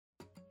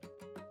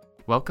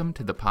Welcome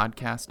to the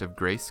podcast of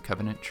Grace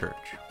Covenant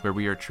Church, where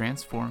we are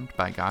transformed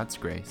by God's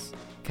grace,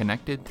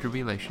 connected through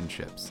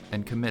relationships,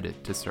 and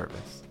committed to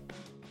service.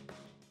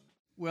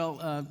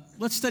 Well,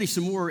 let's study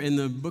some more in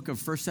the book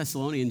of 1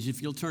 Thessalonians.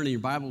 If you'll turn in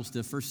your Bibles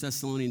to 1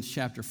 Thessalonians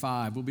chapter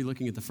 5, we'll be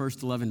looking at the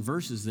first 11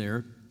 verses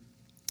there.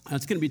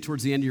 It's going to be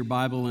towards the end of your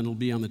Bible, and it'll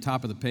be on the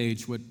top of the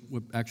page what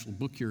actual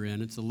book you're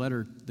in. It's a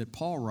letter that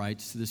Paul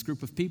writes to this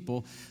group of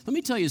people. Let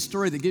me tell you a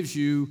story that gives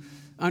you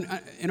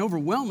an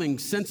overwhelming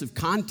sense of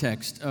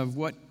context of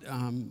what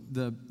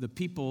the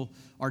people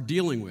are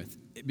dealing with,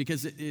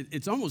 because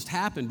it's almost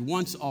happened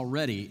once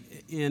already.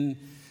 In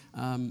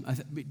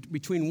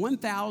between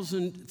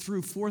 1000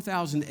 through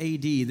 4000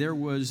 AD, there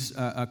was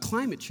a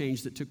climate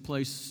change that took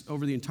place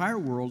over the entire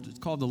world. It's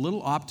called the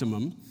Little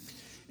Optimum.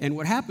 And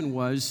what happened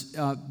was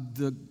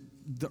the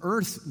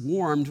earth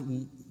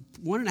warmed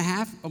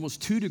 1.5,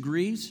 almost 2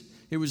 degrees.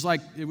 It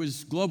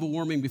was global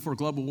warming before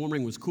global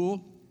warming was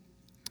cool.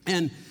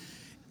 And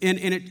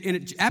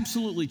it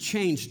absolutely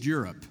changed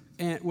Europe.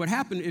 And what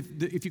happened,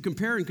 if you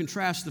compare and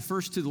contrast the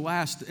first to the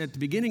last, at the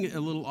beginning of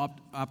Little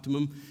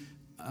Optimum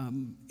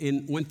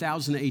in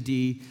 1000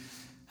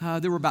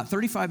 AD, there were about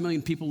 35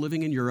 million people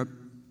living in Europe.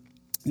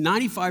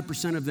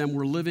 95% of them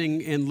were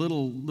living in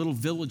little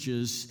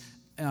villages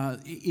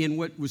in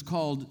what was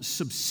called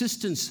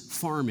subsistence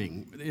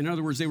farming. In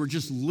other words, they were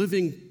just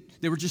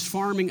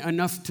farming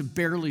enough to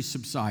barely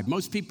subside.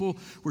 Most people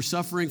were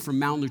suffering from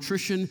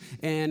malnutrition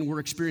and were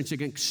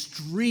experiencing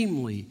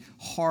extremely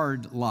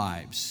hard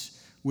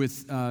lives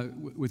with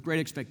great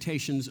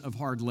expectations of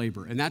hard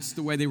labor. And that's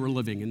the way they were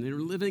living. And they were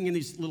living in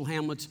these little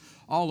hamlets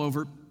all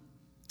over.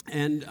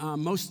 And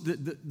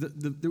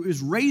it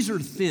was razor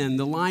thin,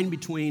 the line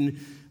between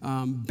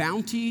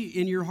bounty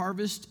in your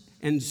harvest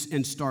and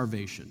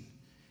starvation.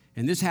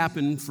 And this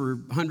happened for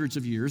hundreds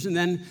of years. And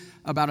then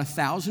about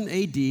 1000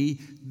 AD,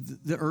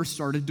 the earth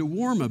started to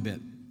warm a bit.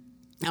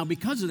 Now,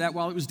 because of that,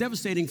 while it was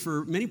devastating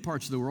for many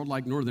parts of the world,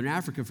 like Northern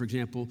Africa, for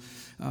example,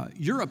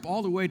 Europe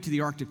all the way to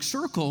the Arctic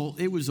Circle,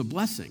 it was a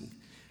blessing.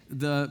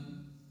 The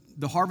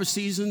harvest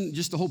season,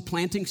 just the whole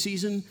planting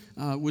season,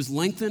 was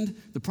lengthened.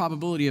 The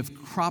probability of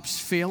crops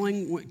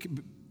failing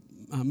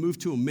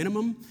moved to a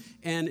minimum.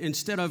 And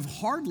instead of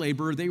hard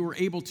labor, they were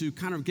able to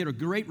kind of get a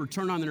great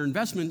return on their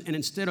investment. And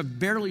instead of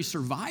barely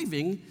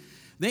surviving,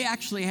 they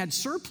actually had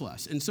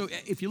surplus. And so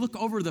if you look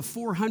over the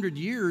 400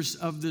 years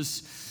of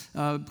this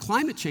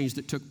climate change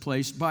that took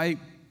place, by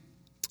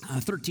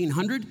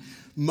 1300,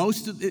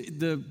 most of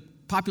the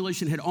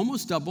population had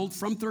almost doubled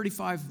from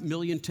 35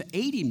 million to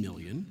 80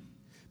 million.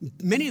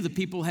 Many of the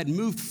people had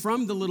moved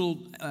from the little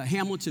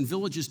hamlets and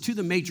villages to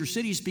the major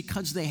cities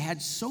because they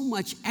had so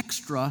much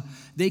extra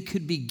they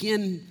could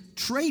begin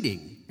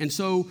trading. And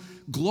so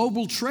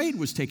global trade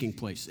was taking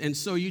place. And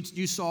so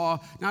you saw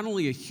not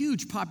only a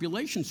huge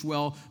population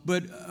swell,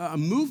 but a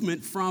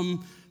movement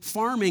from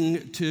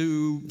farming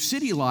to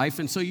city life.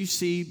 And so you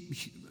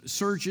see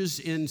surges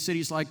in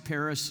cities like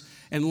Paris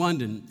and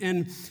London.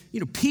 And,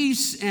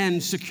 peace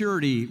and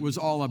security was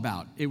all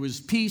about. It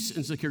was peace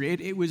and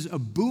security. It was a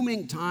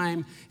booming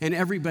time, and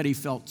everybody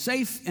felt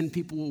safe, and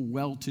people were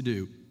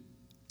well-to-do.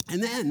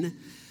 And then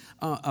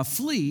a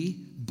flea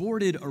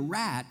boarded a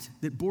rat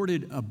that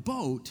boarded a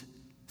boat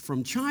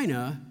from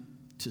China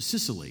to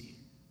Sicily.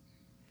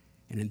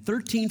 And in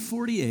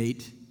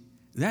 1348,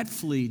 that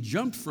flea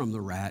jumped from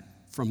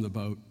the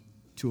boat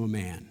to a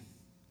man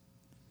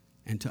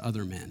and to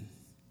other men.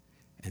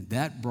 And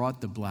that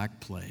brought the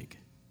Black Plague.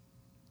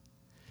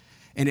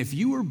 And if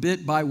you were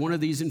bit by one of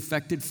these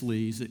infected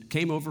fleas that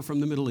came over from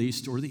the Middle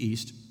East or the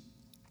East,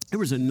 there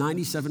was a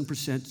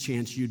 97%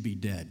 chance you'd be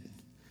dead.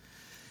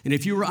 And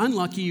if you were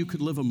unlucky, you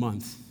could live a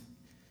month.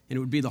 And it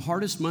would be the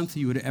hardest month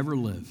you would ever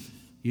live.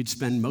 You'd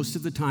spend most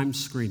of the time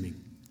screaming.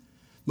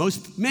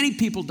 Many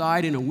people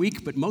died in a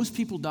week, but most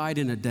people died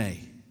in a day.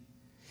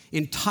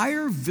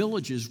 Entire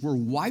villages were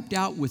wiped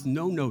out with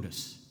no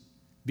notice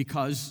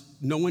because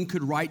no one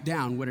could write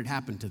down what had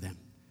happened to them.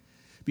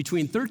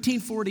 Between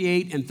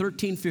 1348 and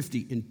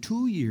 1350, in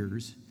 2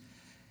 years,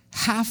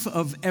 half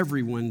of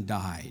everyone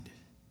died.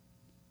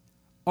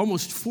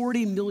 Almost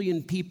 40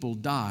 million people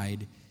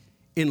died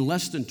in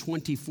less than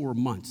 24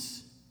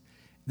 months.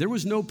 There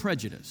was no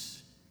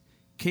prejudice.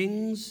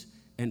 Kings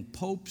and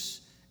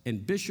popes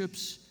and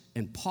bishops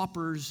and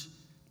paupers,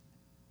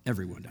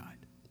 everyone died.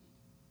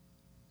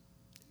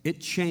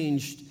 It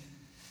changed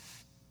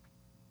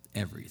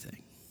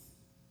everything.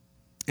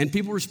 And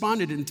people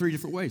responded in 3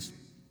 different ways.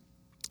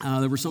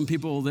 There were some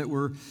that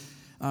were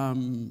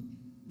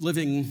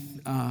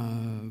living,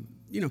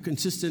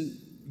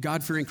 consistent,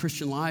 God-fearing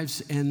Christian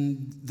lives,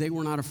 and they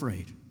were not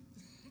afraid.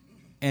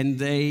 And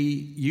they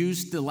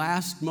used the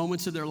last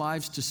moments of their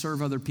lives to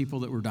serve other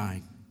people that were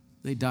dying.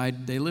 They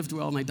lived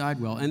well, and they died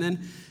well. And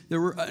then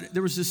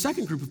there was a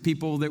second group of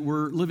people that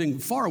were living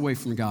far away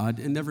from God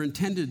and never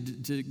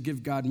intended to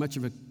give God much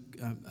of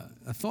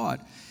a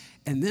thought.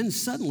 And then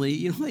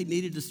suddenly, they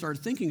needed to start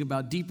thinking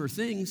about deeper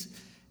things.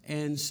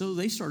 And so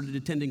they started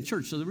attending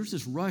church. So there was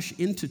this rush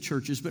into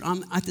churches. But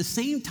at the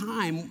same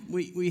time,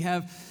 we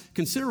have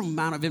considerable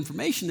amount of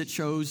information that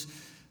shows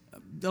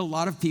a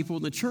lot of people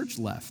in the church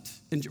left.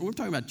 And we're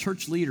talking about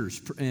church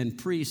leaders and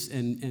priests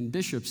and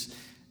bishops.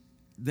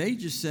 They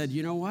just said,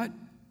 you know what?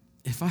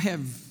 If I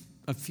have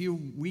a few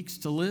weeks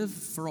to live,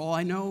 for all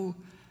I know,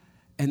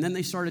 and then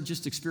they started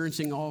just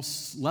experiencing all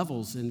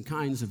levels and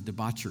kinds of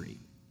debauchery.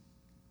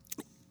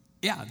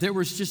 Yeah, there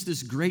was just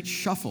this great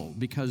shuffle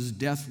because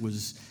death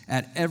was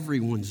at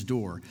everyone's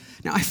door.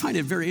 Now, I find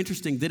it very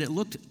interesting that it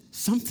looked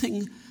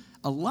something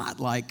a lot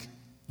like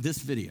this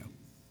video.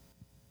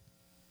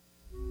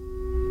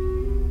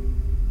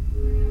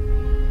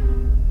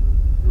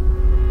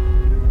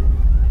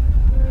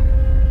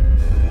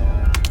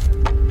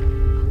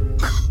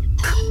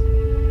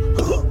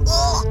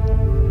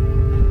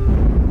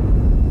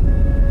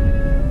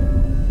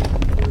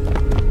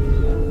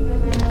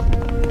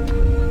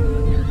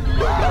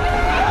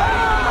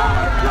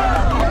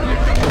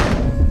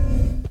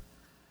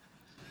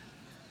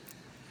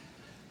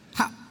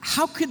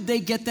 How could they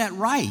get that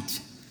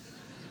right?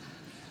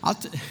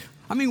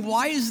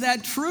 Why is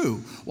that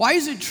true? Why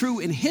is it true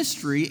in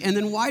history? And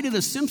then why did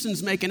The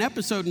Simpsons make an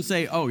episode and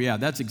say, oh yeah,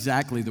 that's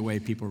exactly the way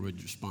people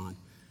would respond?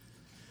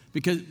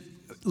 Because,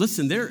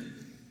 listen,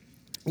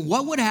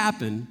 what would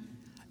happen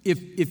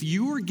if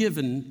you were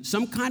given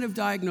some kind of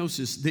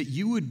diagnosis that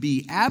you would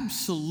be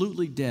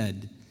absolutely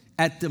dead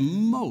at the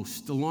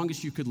most, the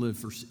longest you could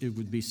live it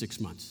would be 6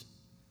 months?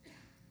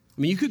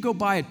 You could go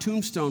buy a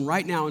tombstone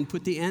right now and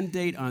put the end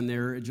date on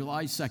there,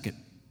 July 2nd.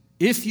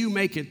 If you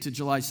make it to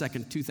July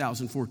 2nd,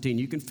 2014,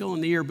 you can fill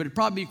in the year, but it'd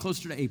probably be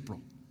closer to April.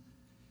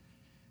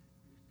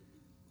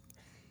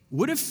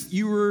 What if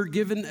you were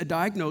given a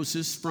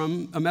diagnosis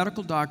from a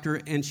medical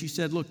doctor and she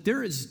said, look,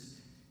 there's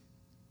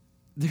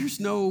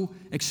no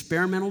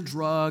experimental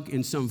drug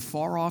in some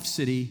far-off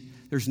city.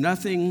 There's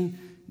nothing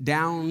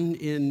down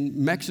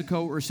in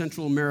Mexico or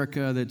Central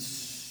America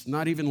that's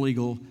not even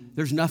legal.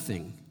 There's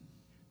nothing.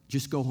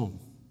 Just go home.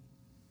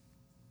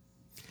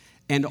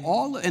 And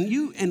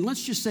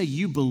let's just say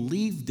you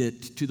believed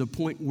it to the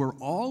point where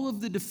all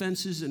of the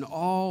defenses and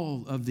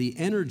all of the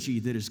energy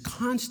that is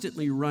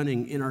constantly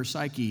running in our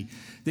psyche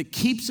that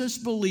keeps us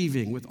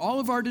believing, with all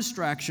of our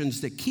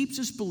distractions, that keeps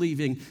us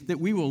believing that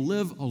we will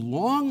live a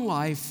long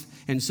life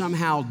and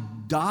somehow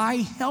die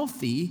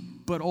healthy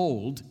but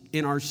old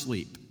in our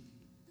sleep.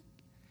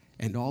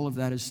 And all of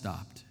that is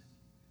stopped.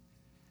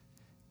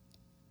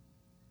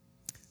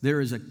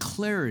 There is a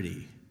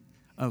clarity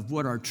of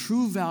what our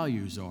true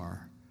values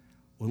are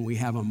when we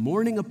have a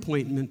morning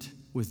appointment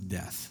with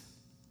death.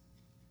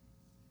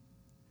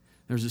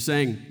 There's a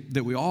saying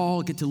that we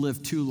all get to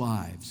live two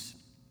lives.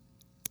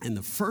 And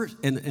the first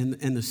and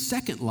the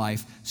second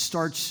life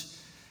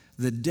starts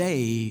the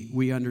day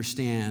we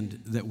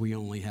understand that we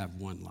only have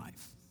one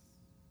life.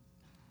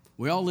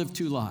 We all live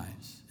two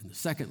lives, and the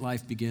second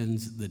life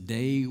begins the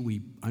day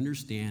we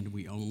understand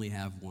we only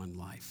have one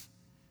life.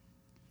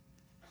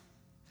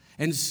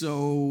 And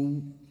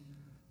so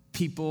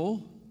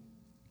people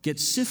get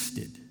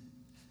sifted,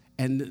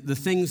 and the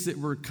things that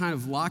were kind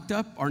of locked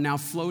up are now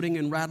floating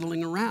and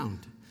rattling around.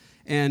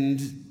 And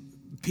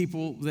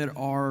people that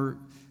are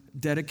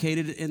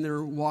dedicated in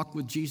their walk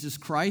with Jesus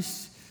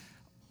Christ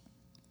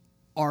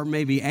are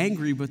maybe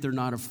angry, but they're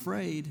not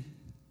afraid.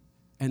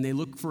 And they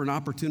look for an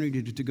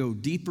opportunity to go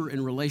deeper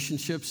in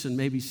relationships and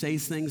maybe say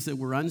things that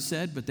were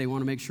unsaid, but they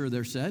want to make sure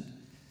they're said.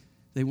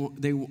 They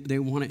want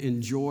to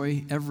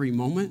enjoy every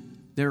moment.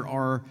 There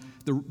are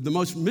the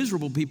most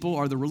miserable people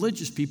are the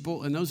religious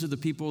people, and those are the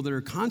people that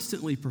are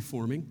constantly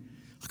performing,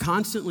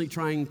 constantly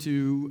trying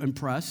to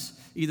impress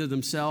either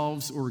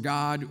themselves or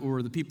God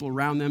or the people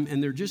around them,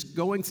 and they're just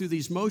going through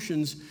these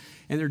motions,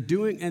 and they're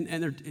doing, and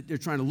they're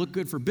trying to look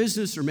good for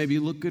business, or maybe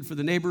look good for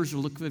the neighbors, or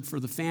look good for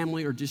the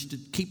family, or just to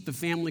keep the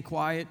family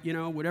quiet,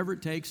 whatever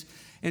it takes.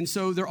 And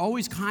so they're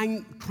always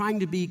trying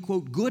to be,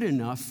 quote, good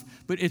enough,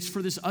 but it's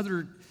for this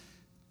other.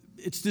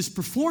 It's this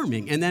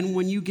performing. And then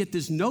when you get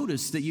this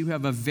notice that you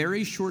have a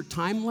very short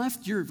time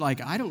left, you're like,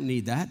 I don't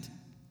need that.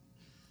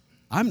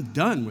 I'm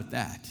done with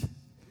that.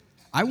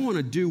 I want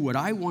to do what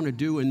I want to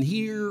do, and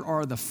here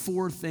are the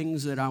 4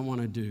 things that I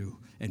want to do.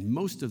 And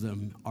most of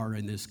them are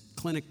in this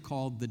clinic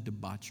called the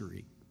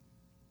debauchery.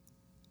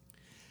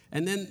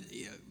 And then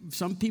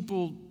some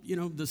people,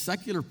 the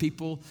secular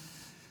people,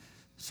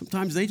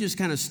 sometimes they just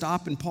kind of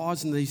stop and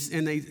pause, and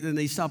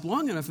they stop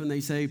long enough, and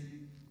they say,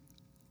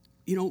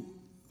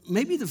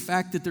 maybe the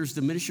fact that there's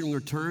diminishing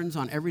returns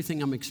on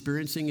everything I'm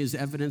experiencing is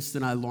evidence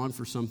that I long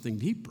for something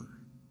deeper.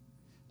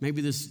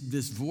 Maybe this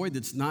void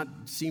that's not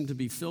seemed to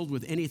be filled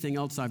with anything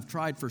else I've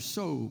tried for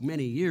so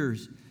many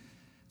years,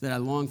 that I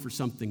long for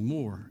something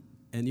more.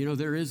 And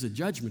there is a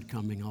judgment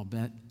coming, I'll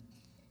bet.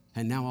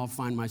 And now I'll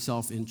find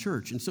myself in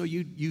church. And so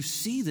you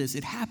see this.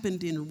 It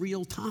happened in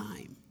real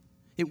time.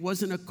 It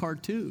wasn't a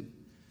cartoon.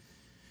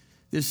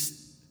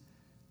 This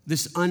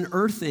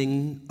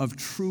unearthing of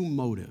true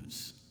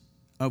motives,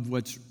 of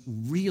what's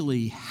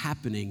really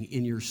happening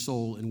in your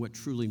soul and what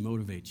truly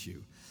motivates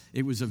you.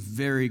 It was a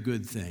very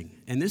good thing.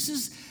 And this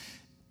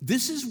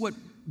is what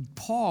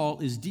Paul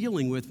is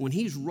dealing with when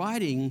he's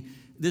writing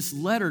this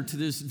letter to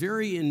this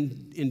very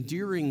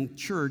endearing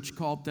church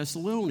called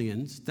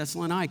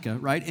Thessalonica,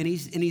 right? And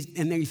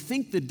they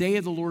think the day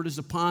of the Lord is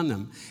upon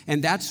them.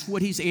 And that's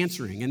what he's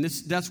answering. And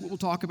that's what we'll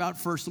talk about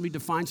first. Let me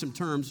define some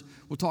terms.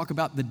 We'll talk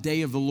about the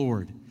day of the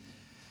Lord.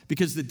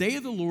 Because the day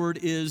of the Lord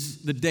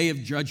is the day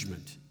of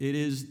judgment. It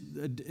is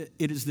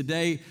the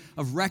day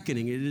of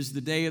reckoning. It is the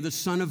day of the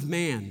Son of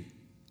Man.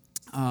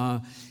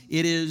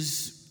 It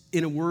is,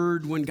 in a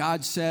word, when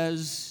God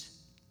says,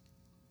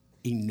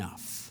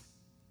 enough.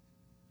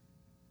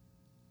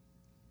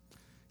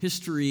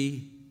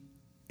 History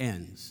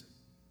ends.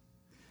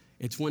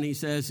 It's when he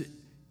says,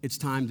 it's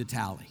time to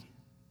tally.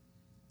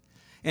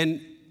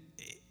 And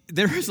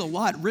there is a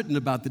lot written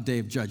about the day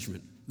of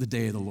judgment, the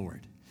day of the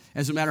Lord.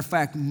 As a matter of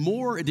fact,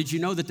 did you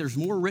know that there's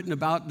more written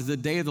about the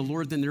day of the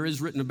Lord than there is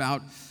written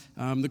about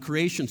the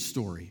creation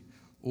story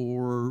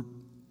or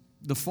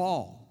the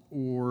fall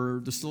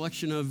or the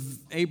selection of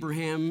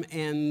Abraham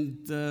and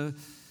the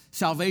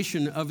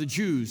salvation of the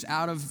Jews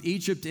out of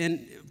Egypt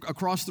and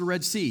across the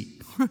Red Sea?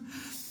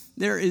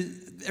 There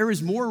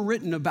is more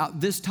written about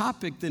this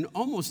topic than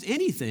almost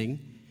anything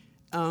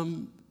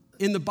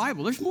in the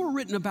Bible. There's more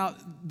written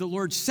about the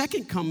Lord's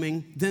second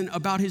coming than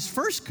about his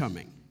first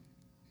coming.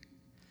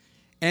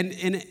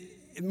 And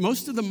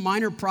most of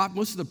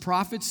the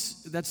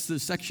prophets, that's the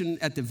section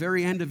at the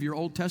very end of your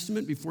Old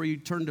Testament before you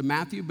turn to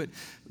Matthew, but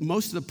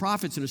most of the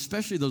prophets, and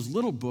especially those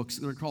little books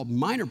that are called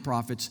minor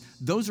prophets,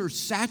 those are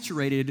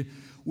saturated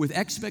with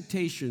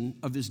expectation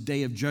of this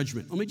day of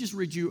judgment. Let me just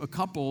read you a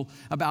couple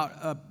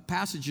about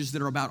passages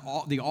that are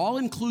about the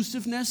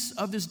all-inclusiveness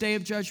of this day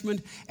of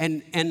judgment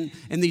and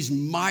these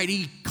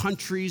mighty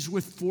countries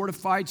with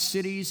fortified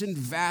cities and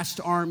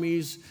vast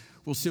armies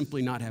will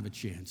simply not have a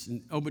chance.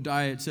 In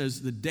Obadiah, it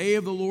says, the day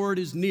of the Lord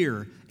is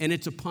near, and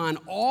it's upon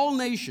all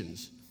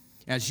nations.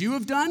 As you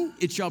have done,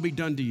 it shall be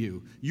done to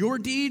you. Your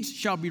deeds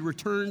shall be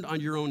returned on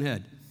your own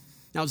head.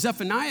 Now,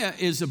 Zephaniah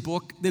is a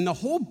book, then the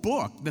whole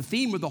book, the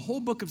theme of the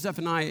whole book of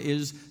Zephaniah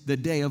is the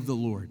day of the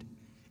Lord.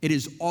 It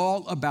is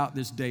all about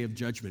this day of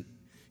judgment.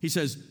 He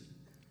says,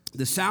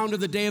 the sound of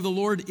the day of the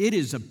Lord, it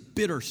is a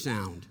bitter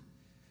sound.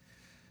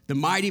 The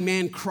mighty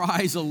man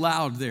cries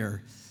aloud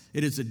there.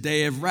 It is a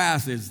day of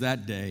wrath is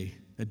that day,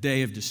 a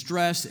day of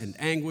distress and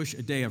anguish,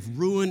 a day of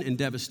ruin and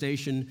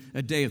devastation,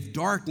 a day of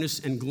darkness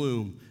and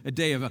gloom, a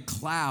day of a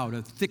cloud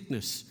of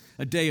thickness,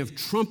 a day of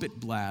trumpet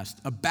blast,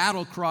 a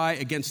battle cry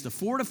against the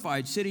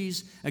fortified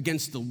cities,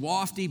 against the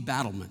lofty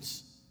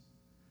battlements.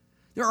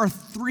 There are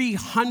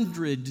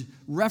 300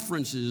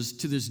 references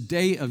to this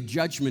day of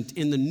judgment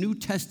in the New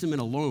Testament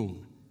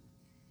alone.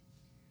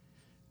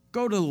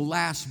 Go to the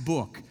last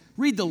book.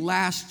 Read the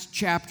last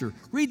chapter.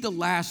 Read the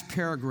last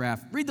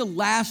paragraph. Read the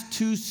last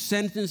 2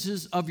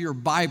 sentences of your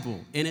Bible,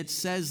 and it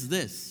says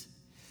this.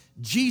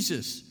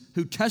 Jesus,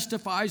 who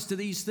testifies to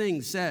these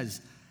things,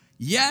 says,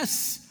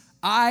 yes,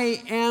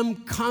 I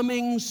am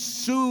coming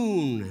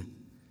soon.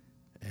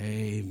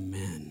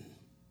 Amen.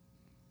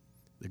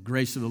 The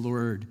grace of the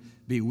Lord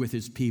be with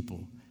his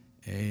people.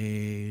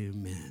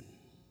 Amen.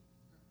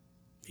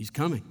 He's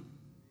coming.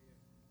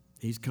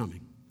 He's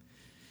coming.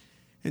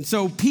 And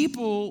so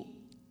people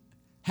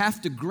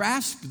have to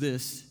grasp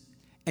this,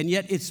 and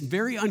yet it's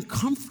very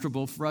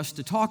uncomfortable for us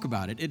to talk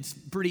about it. It's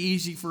pretty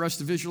easy for us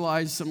to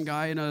visualize some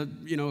guy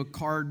in a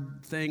card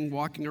thing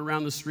walking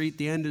around the street.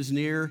 The end is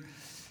near,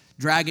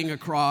 dragging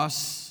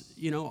across,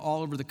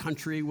 all over the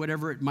country,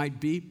 whatever it might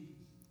be.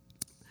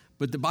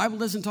 But the Bible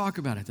doesn't talk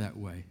about it that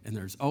way, and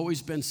there's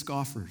always been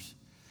scoffers.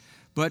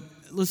 But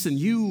listen,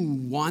 you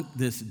want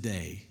this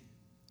day.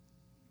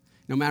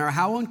 No matter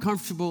how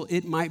uncomfortable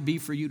it might be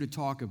for you to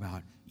talk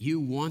about,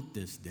 you want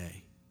this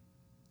day.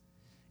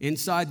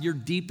 Inside your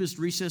deepest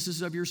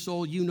recesses of your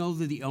soul, you know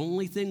that the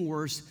only thing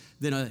worse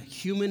than a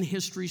human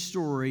history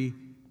story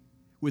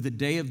with a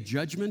day of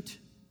judgment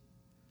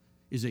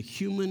is a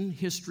human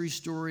history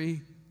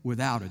story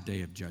without a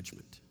day of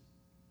judgment.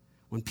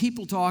 When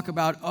people talk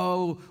about,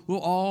 we'll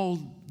all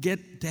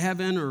get to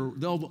heaven or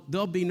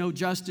there'll be no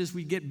justice,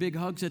 we get big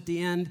hugs at the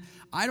end,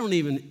 I don't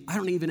even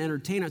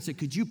entertain it. I say,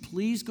 could you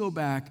please go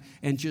back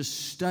and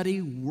just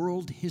study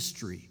world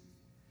history?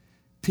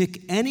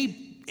 Pick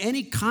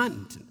any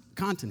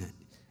continent,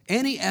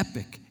 any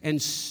epic,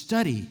 and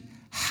study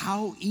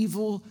how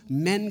evil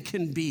men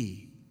can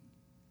be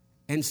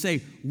and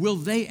say, will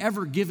they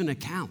ever give an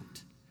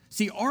account?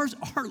 See,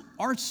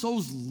 our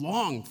souls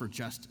long for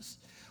justice.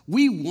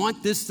 We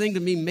want this thing to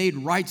be made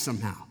right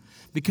somehow.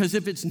 Because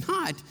if it's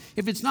not,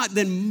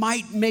 then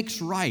might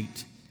makes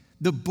right.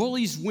 The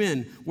bullies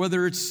win,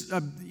 whether it's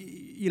a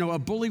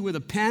bully with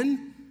a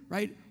pen,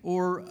 right,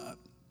 or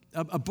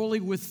a bully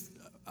with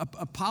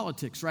a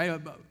politics,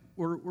 right,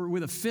 or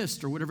with a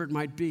fist or whatever it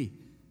might be.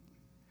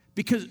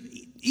 Because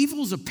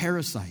evil is a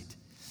parasite.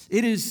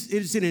 It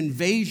is an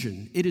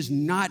invasion. It is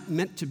not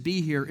meant to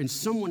be here, and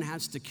someone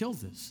has to kill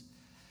this.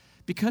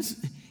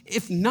 Because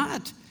if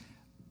not,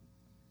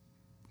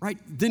 right,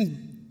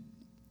 then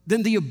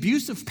the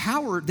abuse of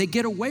power, they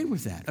get away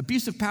with that.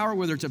 Abuse of power,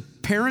 whether it's a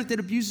parent that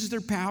abuses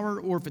their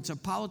power or if it's a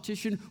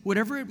politician,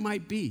 whatever it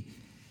might be.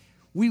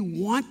 We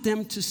want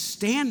them to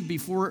stand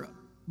before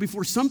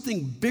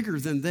something bigger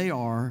than they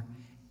are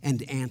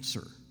and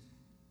answer.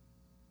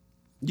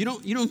 You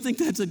don't think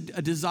that's a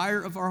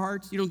desire of our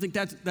hearts? You don't think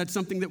that's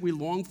something that we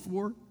long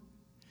for?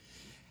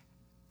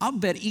 I'll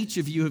bet each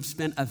of you have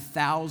spent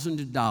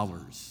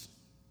 $1,000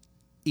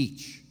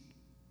 each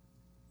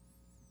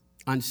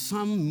on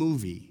some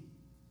movie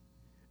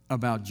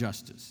about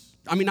justice.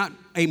 I mean, not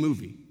a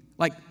movie,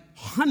 like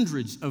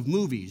hundreds of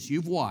movies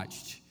you've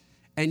watched,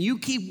 and you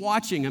keep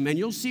watching them, and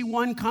you'll see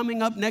one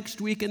coming up next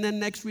week, and then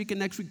next week, and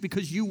next week,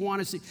 because you want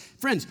to see.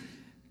 Friends,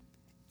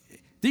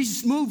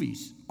 these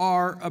movies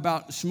are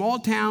about small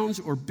towns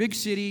or big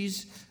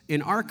cities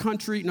in our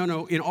country.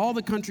 No, in all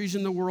the countries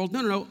in the world.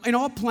 No, in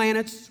all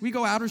planets. We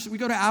go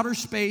to outer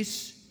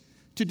space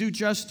to do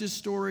justice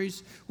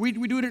stories. We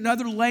do it in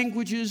other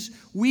languages.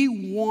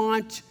 We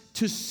want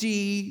to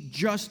see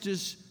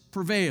justice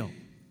prevail.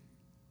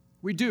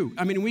 We do.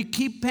 I mean, we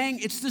keep paying.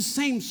 It's the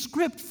same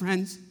script,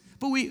 friends.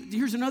 But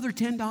here's another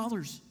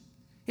 $10.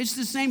 It's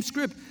the same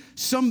script.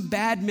 Some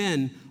bad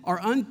men are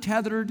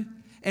untethered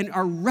and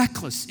are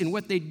reckless in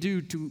what they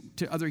do to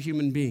other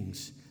human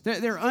beings.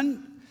 They're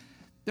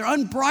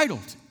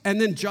unbridled.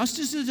 And then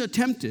justice is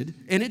attempted,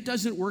 and it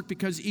doesn't work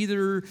because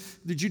either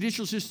the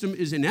judicial system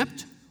is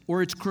inept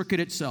or it's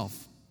crooked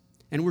itself.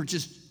 And we're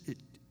just,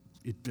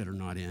 it better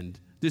not end.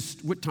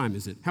 What time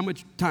is it? How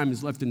much time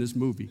is left in this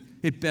movie?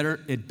 It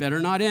better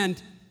not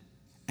end.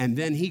 And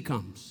then he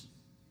comes.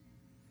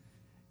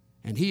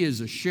 And he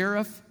is a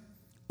sheriff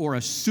or a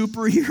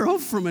superhero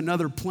from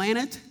another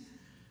planet,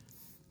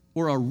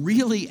 or a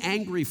really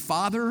angry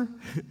father,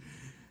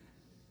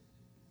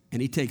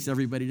 and he takes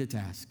everybody to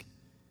task,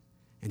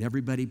 and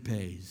everybody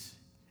pays.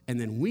 And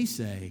then we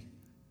say,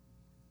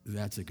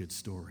 that's a good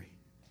story.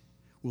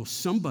 Will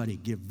somebody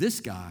give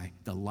this guy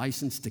the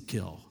license to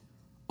kill?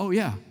 Oh,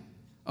 yeah.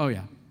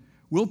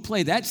 We'll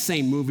play that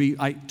same movie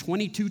like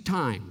 22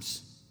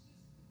 times,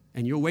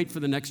 and you'll wait for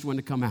the next one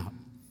to come out.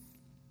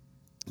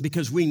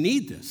 Because we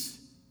need this.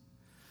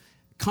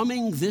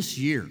 Coming this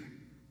year,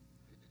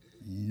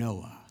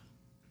 Noah.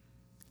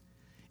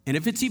 And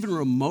if it's even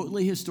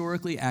remotely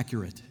historically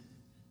accurate,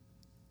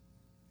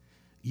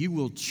 you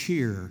will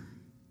cheer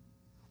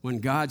when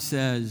God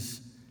says,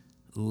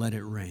 let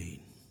it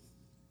rain.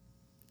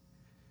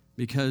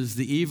 Because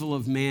the evil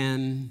of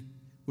man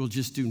will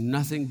just do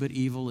nothing but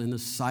evil in the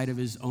sight of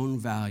his own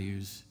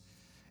values.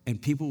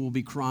 And people will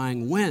be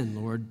crying, when,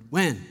 Lord?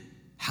 When?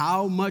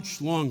 How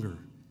much longer?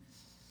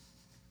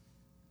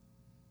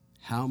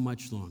 How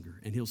much longer?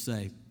 And he'll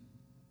say,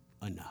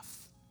 enough.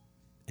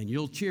 And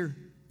you'll cheer.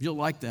 You'll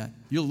like that.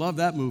 You'll love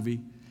that movie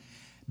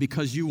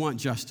because you want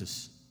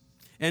justice.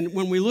 And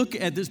when we look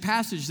at this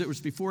passage that was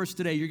before us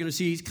today, you're going to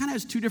see he kind of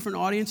has two different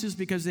audiences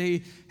because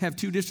they have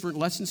two different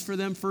lessons for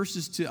them. First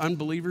is to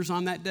unbelievers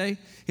on that day.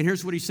 And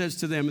here's what he says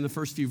to them in the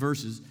first few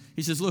verses.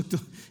 He says, look,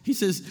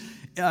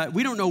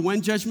 we don't know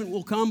when judgment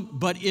will come,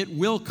 but it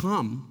will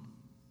come.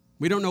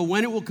 We don't know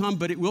when it will come,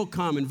 but it will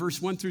come. In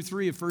verse 1 through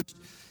 3 of 1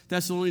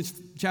 Thessalonians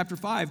chapter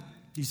 5,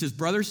 he says,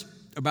 brothers,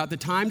 about the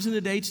times and the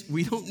dates,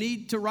 we don't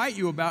need to write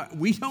you about.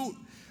 We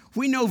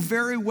know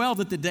very well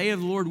that the day of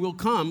the Lord will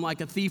come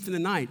like a thief in the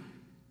night.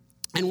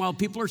 And while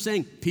people are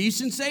saying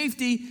peace and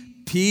safety,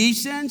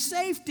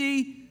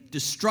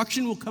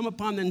 destruction will come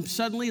upon them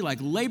suddenly like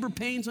labor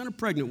pains on a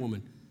pregnant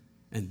woman,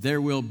 and there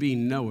will be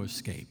no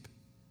escape.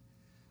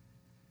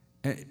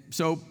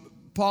 So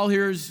Paul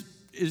here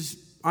is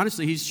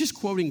honestly, he's just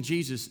quoting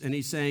Jesus, and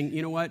he's saying,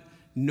 you know what?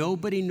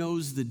 Nobody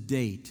knows the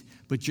date.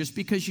 But just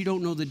because you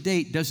don't know the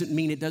date doesn't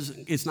mean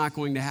it's not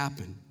going to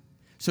happen.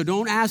 So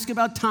don't ask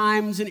about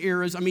times and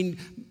eras. I mean,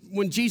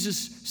 when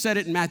Jesus said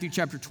it in Matthew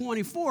chapter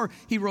 24,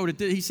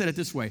 he said it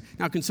this way.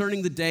 Now,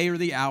 concerning the day or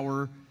the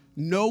hour,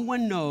 no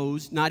one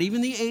knows, not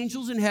even the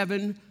angels in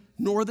heaven,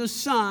 nor the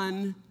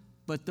Son,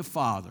 but the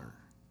Father.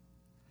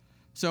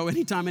 So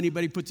anytime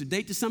anybody puts a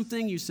date to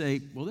something, you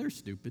say, well, they're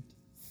stupid.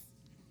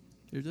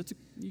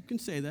 You can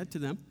say that to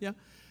them, yeah.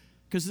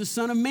 Because the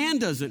Son of Man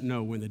doesn't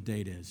know when the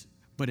date is.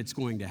 But it's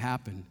going to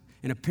happen.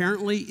 And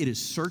apparently it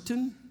is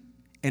certain,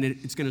 and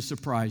it's going to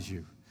surprise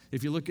you.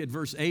 If you look at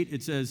verse 8,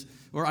 it says,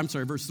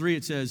 verse 3,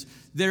 it says,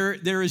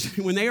 there is,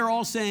 when they are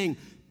all saying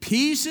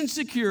peace and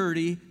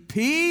security,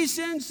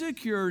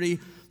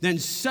 then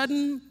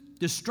sudden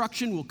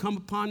destruction will come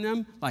upon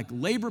them, like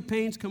labor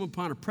pains come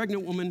upon a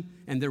pregnant woman,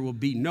 and there will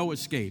be no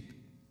escape.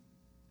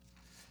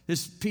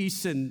 This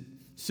peace and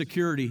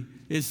security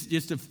is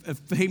just a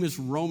famous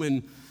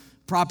Roman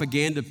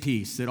propaganda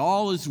piece that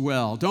all is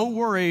well. Don't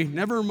worry,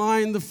 never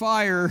mind the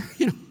fire.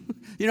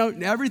 You know,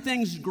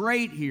 everything's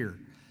great here.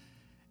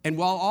 And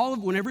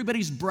when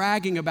everybody's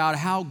bragging about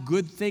how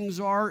good things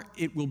are,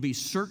 it will be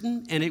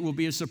certain and it will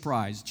be a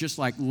surprise, just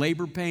like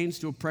labor pains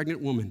to a pregnant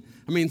woman.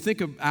 I mean,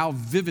 think of how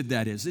vivid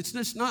that is. It's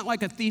just not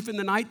like a thief in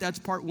the night. That's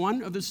part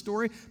one of the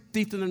story.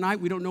 Thief in the night,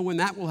 we don't know when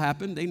that will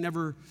happen. They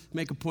never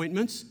make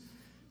appointments.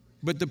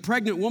 But the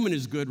pregnant woman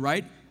is good,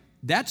 right?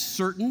 That's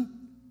certain.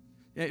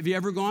 Have you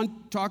ever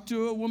talked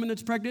to a woman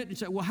that's pregnant and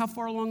said, well, how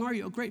far along are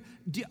you? Oh, great.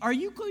 Are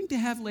you going to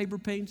have labor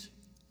pains?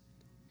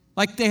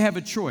 Like they have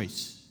a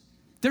choice.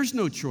 There's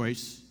no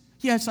choice.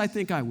 Yes, I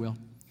think I will.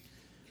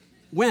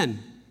 When?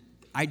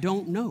 I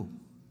don't know.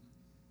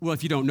 Well,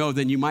 if you don't know,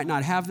 then you might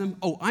not have them.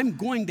 Oh, I'm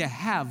going to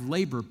have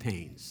labor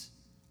pains.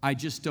 I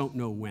just don't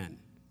know when.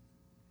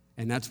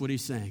 And that's what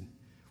he's saying.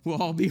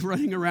 We'll all be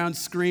running around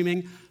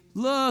screaming,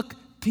 look,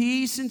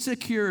 peace and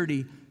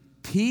security,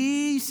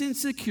 peace and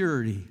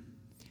security.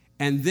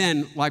 And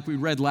then, like we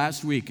read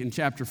last week in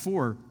chapter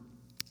 4,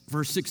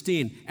 verse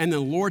 16, and the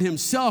Lord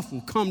himself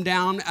will come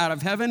down out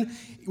of heaven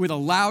with a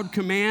loud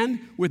command,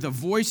 with the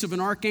voice of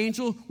an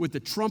archangel, with the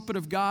trumpet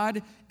of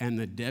God, and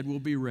the dead will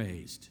be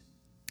raised.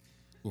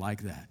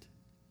 Like that.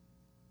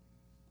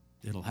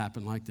 It'll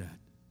happen like that.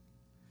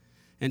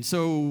 And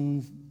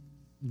so,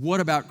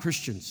 what about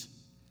Christians?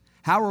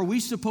 How are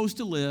we supposed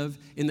to live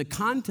in the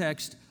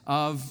context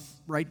of,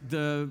 right,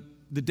 the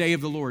day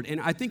of the Lord? And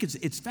I think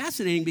it's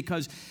fascinating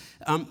because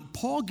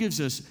Paul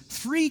gives us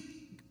three,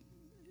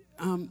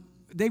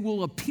 they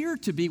will appear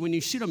to be, when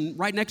you sit them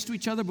right next to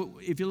each other, but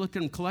if you look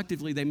at them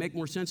collectively, they make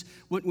more sense.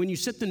 When you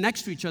sit them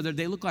next to each other,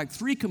 they look like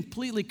three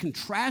completely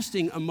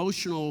contrasting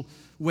emotional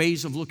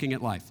ways of looking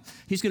at life.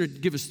 He's going to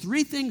give us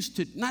three things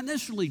to not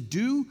necessarily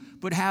do,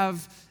 but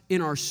have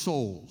in our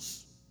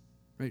souls,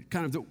 right?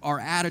 Kind of our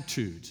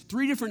attitudes.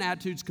 Three different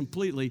attitudes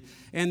completely,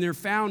 and they're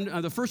found,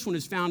 the first one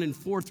is found in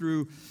 4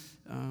 through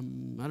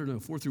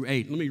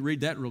 8. Let me read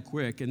that real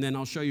quick, and then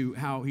I'll show you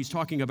how he's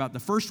talking about the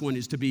first one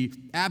is to be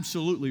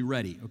absolutely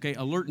ready, okay,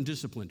 alert and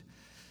disciplined.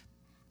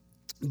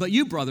 But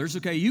you brothers,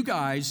 okay, you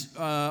guys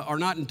are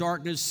not in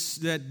darkness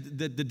that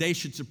the day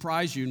should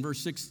surprise you. In verse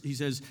 6, he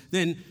says,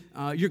 then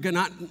you're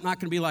not going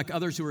to be like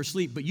others who are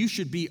asleep, but you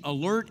should be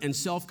alert and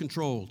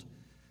self-controlled.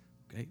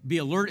 Okay? Be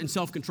alert and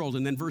self-controlled.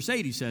 And then verse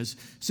 8, he says,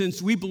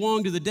 since we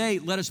belong to the day,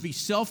 let us be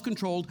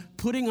self-controlled,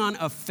 putting on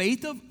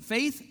faith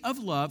and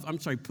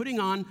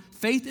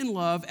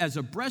love as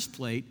a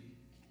breastplate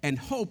and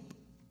hope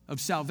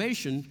of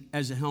salvation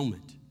as a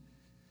helmet.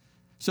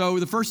 So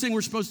the first thing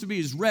we're supposed to be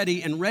is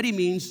ready, and ready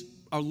means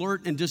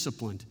alert and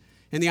disciplined.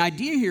 And the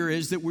idea here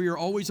is that we are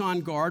always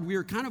on guard. We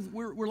are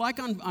we're like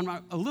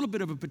on a little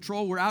bit of a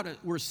patrol. We're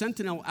a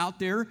sentinel out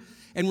there,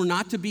 and we're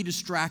not to be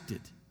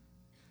distracted.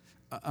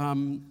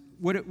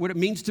 What it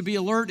means to be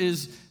alert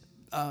is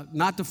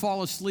not to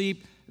fall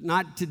asleep,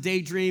 not to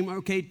daydream,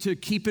 okay, to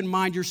keep in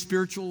mind your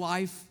spiritual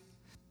life.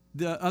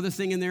 The other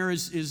thing in there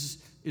is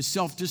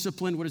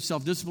self-discipline. What does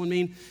self-discipline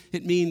mean?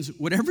 It means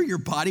whatever your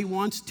body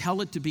wants,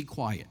 tell it to be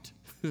quiet,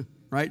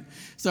 right?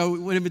 So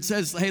when it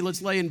says, hey,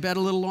 let's lay in bed a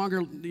little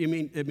longer,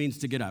 it means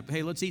to get up.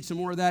 Hey, let's eat some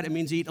more of that. It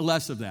means eat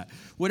less of that.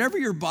 Whatever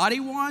your body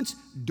wants,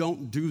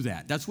 don't do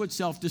that. That's what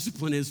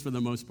self-discipline is for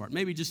the most part.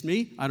 Maybe just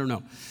me, I don't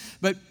know.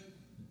 But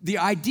the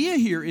idea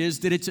here is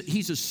that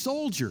he's a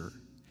soldier.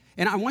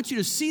 And I want you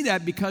to see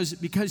that because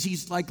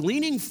he's like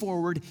leaning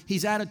forward,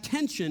 he's at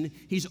attention,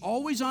 he's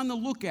always on the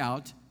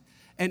lookout,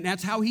 and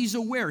that's how he's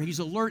aware. He's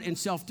alert and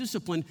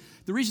self-disciplined.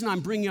 The reason I'm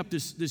bringing up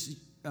this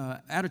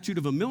attitude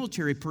of a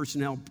military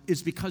personnel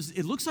is because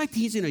it looks like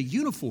he's in a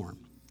uniform.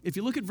 If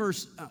you look at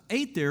verse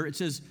 8 there, it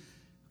says,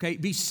 okay,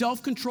 be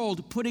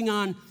self-controlled, putting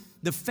on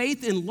the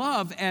faith and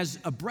love as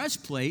a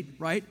breastplate,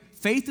 right?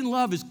 Faith and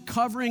love is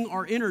covering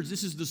our innards.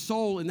 This is the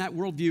soul in that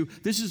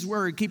worldview. This is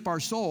where we keep our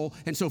soul.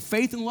 And so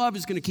faith and love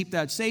is going to keep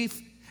that safe.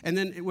 And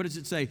then what does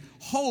it say?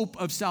 Hope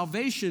of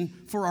salvation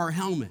for our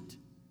helmet.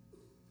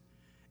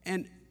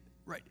 And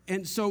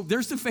so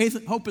there's the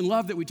faith, hope, and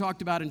love that we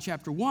talked about in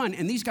chapter 1.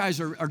 And these guys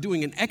are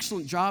doing an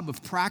excellent job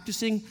of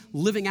practicing,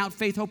 living out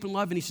faith, hope, and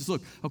love. And he says,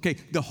 look, okay,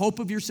 the hope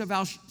of your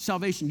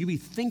salvation, you be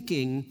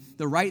thinking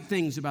the right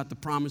things about the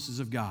promises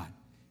of God.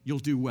 You'll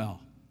do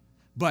well.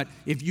 But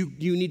if you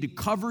need to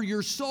cover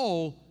your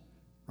soul,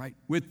 right,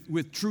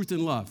 with truth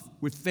and love,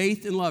 with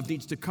faith and love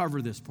needs to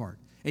cover this part.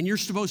 And you're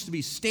supposed to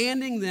be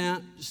standing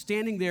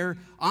there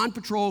on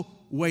patrol,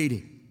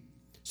 waiting.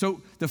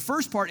 So the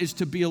first part is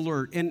to be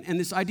alert. And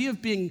this idea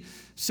of being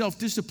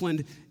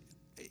self-disciplined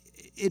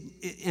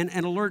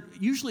and alert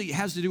usually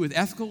has to do with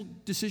ethical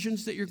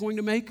decisions that you're going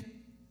to make,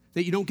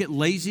 that you don't get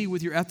lazy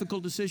with your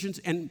ethical decisions.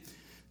 And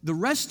the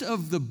rest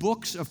of the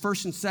books of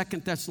 1st and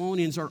 2nd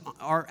Thessalonians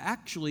are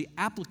actually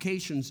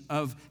applications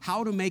of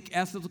how to make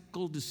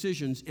ethical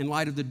decisions in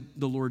light of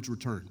the Lord's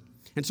return.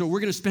 And so we're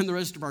going to spend the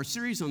rest of our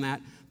series on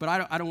that, but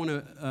I don't want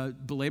to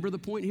belabor the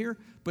point here,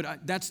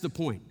 but that's the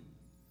point.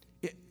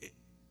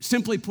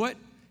 Simply put,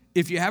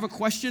 if you have a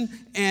question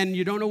and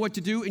you don't know what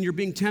to do and you're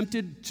being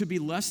tempted to be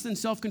less than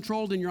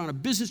self-controlled and you're on a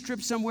business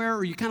trip somewhere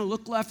or you kind of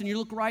look left and you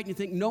look right and you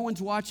think no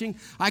one's watching,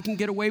 I can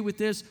get away with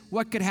this,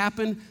 what could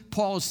happen?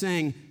 Paul is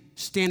saying,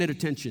 stand at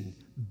attention,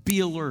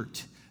 be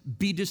alert,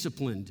 be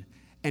disciplined,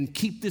 and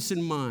keep this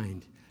in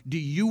mind. Do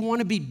you want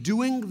to be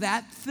doing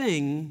that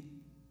thing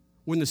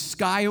when the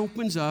sky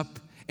opens up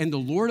and the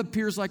Lord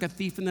appears like a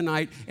thief in the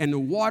night and the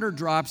water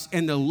drops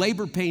and the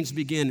labor pains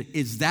begin?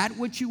 Is that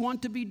what you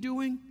want to be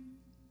doing?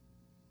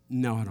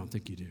 No, I don't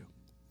think you do.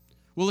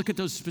 We'll look at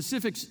those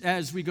specifics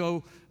as we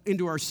go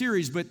into our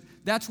series, but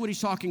that's what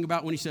he's talking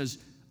about when he says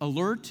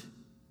alert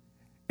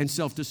and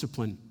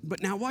self-discipline.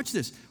 But now watch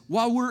this.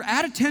 While we're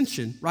at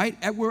attention, right?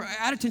 We're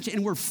at attention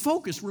and we're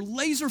focused, we're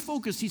laser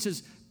focused, he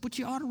says, but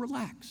you ought to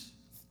relax.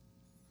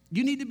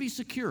 You need to be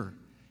secure.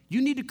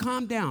 You need to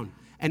calm down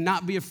and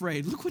not be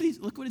afraid. Look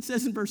what it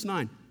says in verse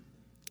 9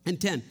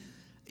 and 10.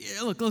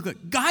 Look.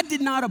 God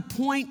did not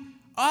appoint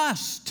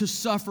us to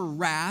suffer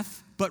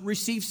wrath, but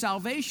receive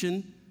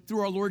salvation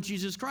through our Lord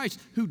Jesus Christ,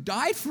 who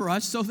died for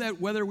us so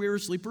that whether we are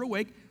asleep or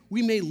awake,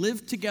 we may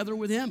live together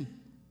with him.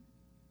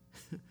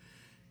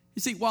 You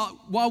see,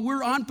 while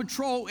we're on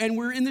patrol and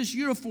we're in this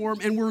uniform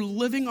and we're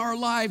living our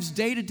lives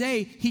day to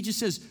day, he just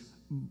says,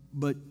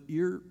 but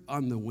you're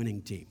on the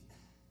winning team.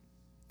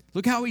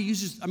 Look how he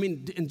uses,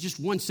 in just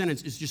one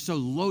sentence, it's just so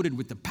loaded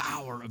with the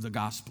power of the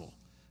gospel,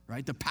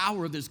 right? The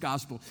power of this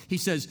gospel. He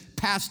says,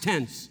 past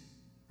tense,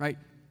 right?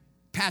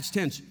 Past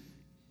tense.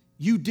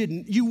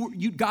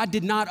 God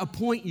did not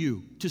appoint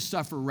you to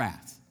suffer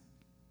wrath.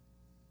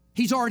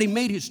 He's already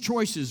made his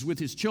choices with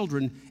his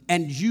children,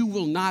 and you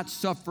will not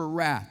suffer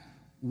wrath.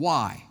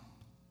 Why?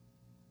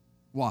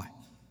 Why?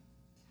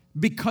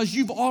 Because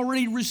you've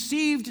already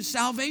received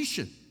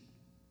salvation.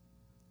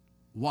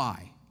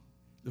 Why?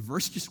 The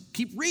verse, just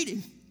keep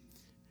reading.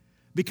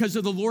 Because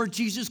of the Lord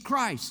Jesus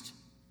Christ.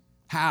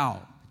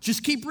 How?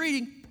 Just keep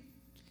reading.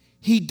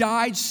 He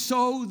died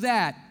so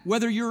that,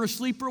 whether you're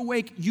asleep or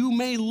awake, you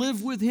may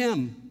live with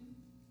him.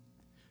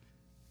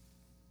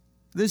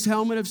 This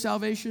helmet of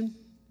salvation,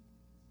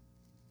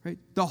 right?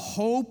 The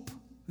hope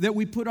that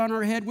we put on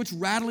our head, what's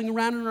rattling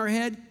around in our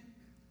head,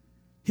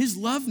 his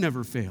love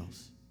never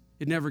fails.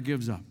 It never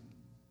gives up.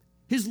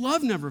 His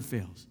love never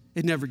fails.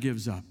 It never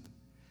gives up.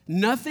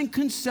 Nothing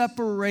can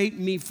separate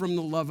me from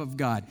the love of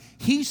God.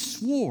 He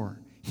swore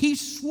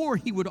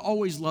he would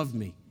always love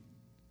me,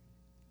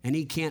 and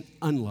he can't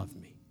unlove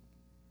me.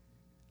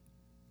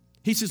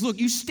 He says, look,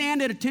 you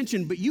stand at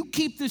attention, but you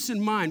keep this in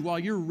mind while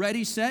you're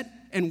ready, set,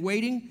 and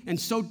waiting, and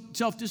so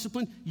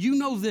self-disciplined. You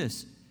know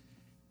this,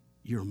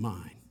 you're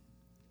mine.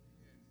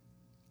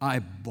 I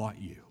bought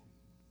you.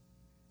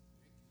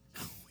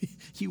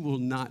 You will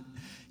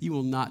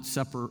not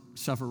suffer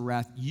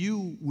wrath.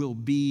 You will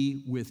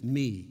be with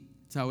me.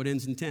 That's how it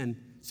ends in 10.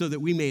 So that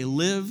we may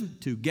live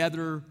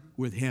together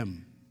with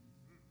him.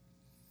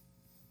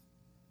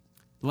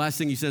 The last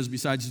thing he says,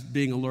 besides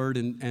being alert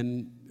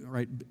and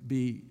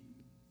be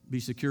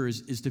secure,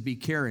 is to be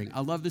caring.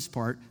 I love this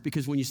part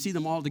because when you see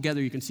them all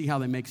together, you can see how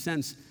they make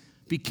sense.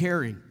 Be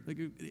caring. Like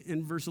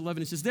in verse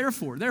 11, it says,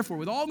 therefore,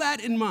 with all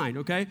that in mind,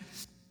 okay,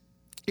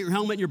 your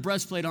helmet and your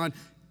breastplate on,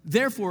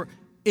 therefore,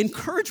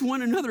 encourage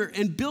one another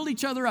and build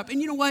each other up.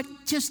 And you know what?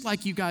 Just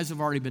like you guys have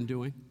already been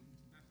doing.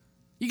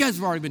 You guys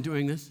have already been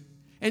doing this.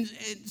 And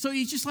so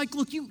he's just like,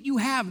 look, you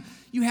have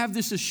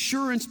this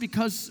assurance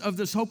because of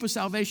this hope of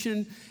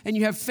salvation, and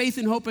you have faith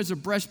and hope as a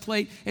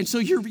breastplate, and so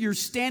you're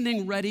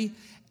standing ready,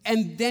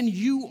 and then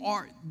you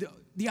are,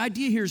 the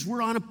idea here is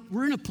we're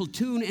in a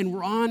platoon and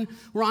we're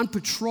on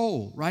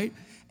patrol, right?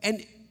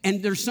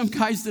 And there's some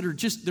guys that are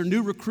they're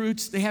new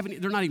recruits.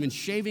 They're not even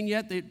shaving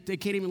yet. They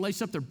can't even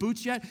lace up their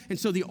boots yet. And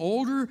so the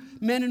older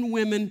men and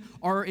women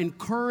are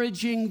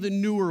encouraging the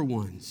newer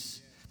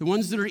ones, the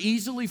ones that are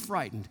easily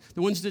frightened,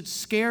 the ones that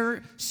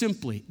scare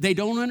simply. They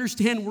don't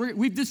understand.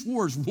 This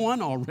war's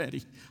won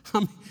already.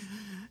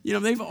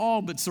 They've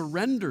all but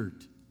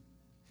surrendered.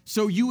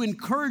 So you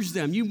encourage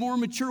them. You more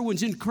mature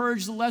ones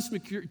encourage the less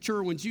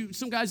mature ones.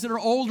 Some guys that are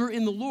older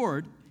in the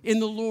Lord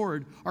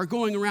are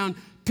going around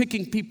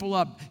picking people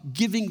up,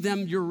 giving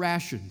them your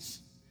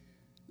rations.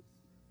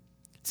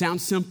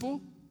 Sounds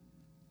simple?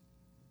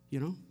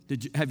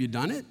 Have you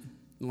done it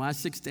in the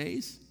last 6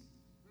 days?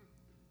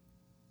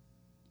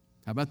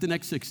 How about the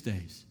next 6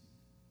 days?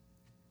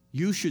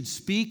 You should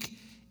speak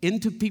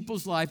into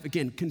people's life.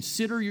 Again,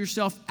 consider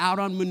yourself out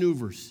on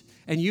maneuvers.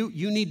 And you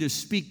need to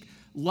speak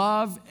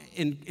love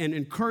and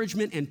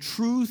encouragement and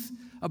truth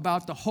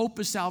about the hope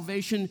of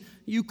salvation.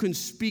 You can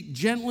speak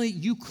gently.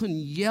 You can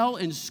yell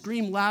and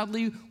scream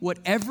loudly.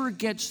 Whatever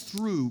gets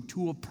through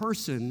to a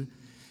person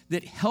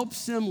that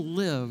helps them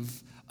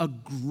live a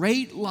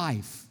great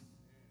life.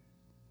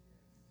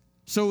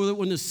 So that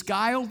when the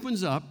sky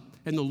opens up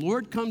and the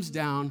Lord comes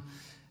down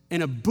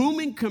and a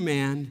booming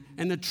command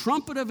and the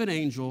trumpet of an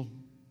angel,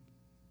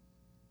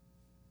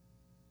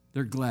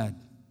 they're glad.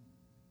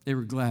 They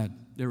were glad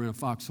they were in a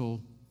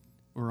foxhole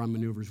or on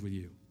maneuvers with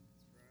you.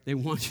 They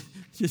want you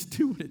to just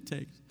do what it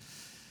takes.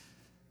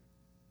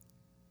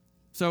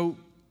 So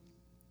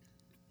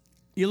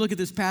you look at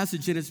this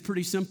passage and it's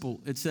pretty simple.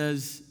 It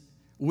says,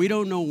 we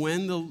don't know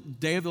when the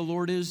day of the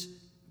Lord is,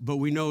 but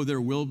we know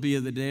there will be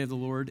the day of the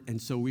Lord, and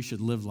so we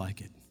should live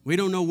like it. We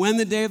don't know when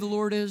the day of the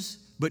Lord is,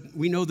 but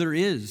we know there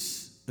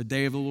is a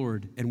day of the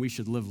Lord, and we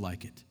should live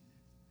like it.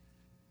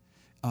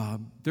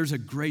 There's a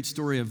great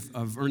story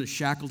of Ernest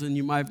Shackleton.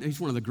 He's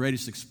one of the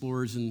greatest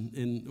explorers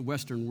in the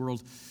Western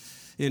world.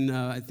 In,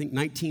 I think,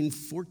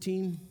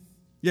 1914.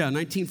 Yeah,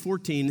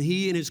 1914,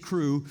 he and his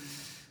crew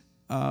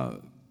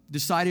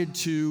decided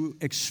to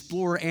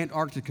explore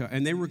Antarctica,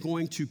 and they were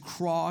going to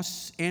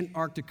cross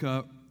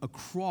Antarctica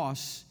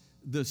across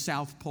the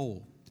South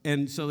Pole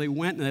And so they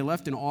went and they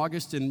left in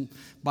August, and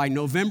by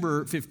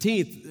November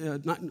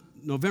 15th,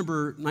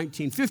 November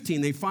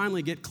 1915, they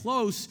finally get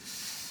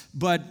close,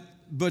 but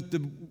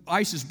the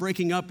ice is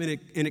breaking up, and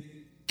it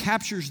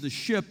captures the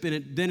ship,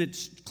 and then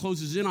it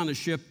closes in on the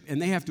ship,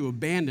 and they have to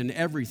abandon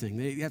everything.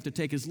 They have to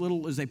take as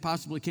little as they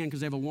possibly can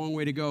because they have a long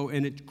way to go,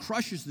 and it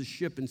crushes the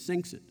ship and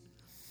sinks it.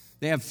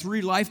 They have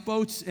 3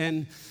 lifeboats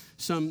and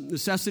some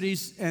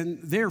necessities, and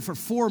there for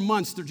 4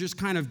 months, they're just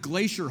kind of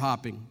glacier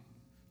hopping,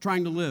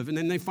 trying to live. And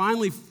then they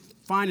finally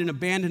find an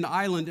abandoned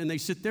island, and they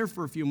sit there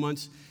for a few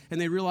months, and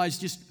they realize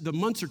just the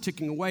months are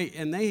ticking away,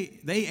 and they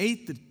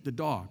ate the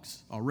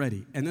dogs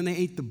already, and then they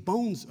ate the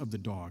bones of the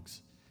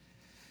dogs.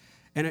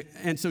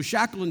 And so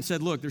Shackleton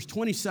said, look, there's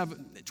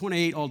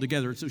 28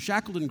 altogether. And so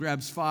Shackleton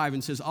grabs 5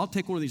 and says, I'll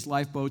take one of these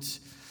lifeboats,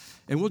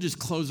 and we'll just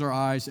close our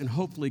eyes and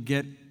hopefully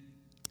get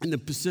in the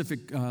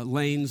Pacific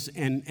lanes,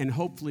 and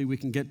hopefully we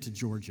can get to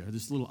Georgia,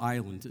 this little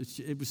island.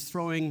 It was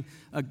throwing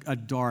a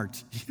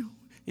dart,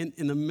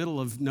 in the middle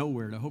of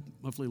nowhere to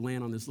hopefully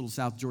land on this little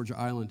South Georgia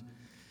island.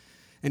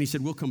 And he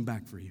said, we'll come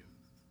back for you.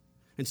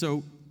 And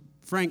so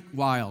Frank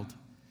Wild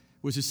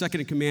was his second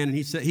in command,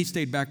 and he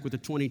stayed back with the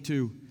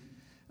 22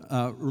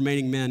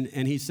 remaining men,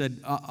 and he said,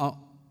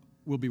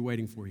 we'll be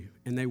waiting for you.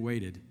 And they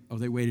waited. Oh,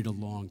 they waited a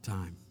long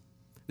time.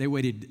 They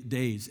waited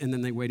days, and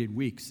then they waited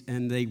weeks,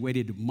 and they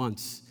waited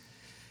months.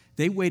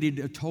 They waited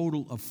a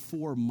total of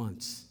 4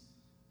 months.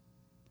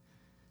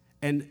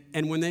 And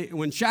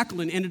when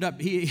Shackleton ended up,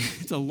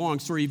 it's a long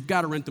story, you've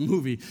got to rent the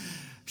movie.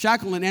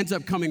 Shackleton ends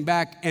up coming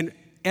back, and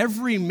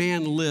every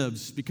man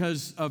lives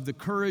because of the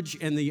courage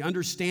and the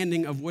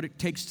understanding of what it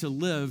takes to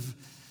live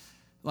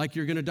like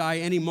you're going to die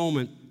any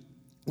moment,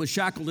 with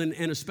Shackleton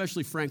and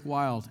especially Frank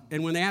Wild.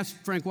 And when they asked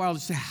Frank Wild, they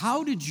said,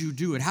 how did you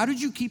do it? How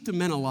did you keep the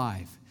men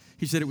alive?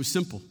 He said, it was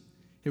simple.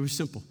 It was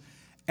simple.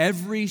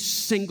 Every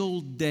single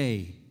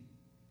day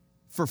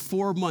for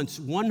 4 months,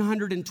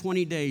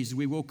 120 days,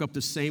 we woke up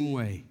the same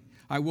way.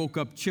 I woke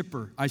up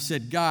chipper. I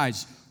said,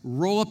 guys,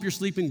 roll up your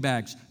sleeping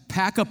bags.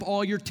 Pack up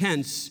all your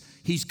tents.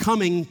 He's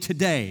coming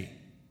today.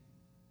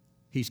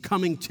 He's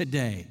coming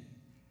today.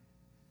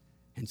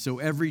 And so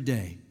every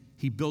day,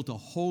 he built a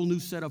whole new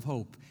set of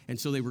hope. And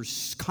so they were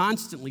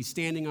constantly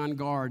standing on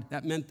guard.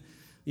 That meant,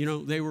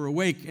 they were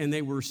awake and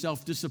they were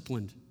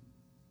self-disciplined.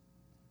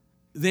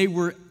 They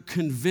were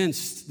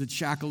convinced that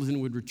Shackleton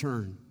would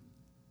return.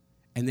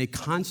 And they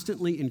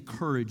constantly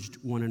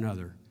encouraged one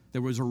another.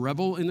 There was a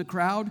rebel in the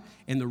crowd,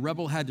 and the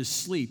rebel had to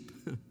sleep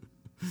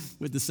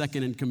with the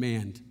second in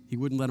command. He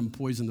wouldn't let him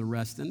poison the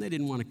rest, and they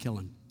didn't want to kill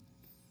him.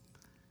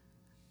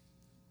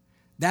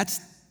 That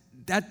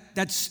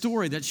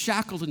story, that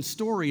Shackleton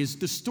story, is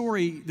the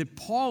story that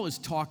Paul is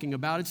talking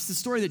about. It's the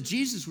story that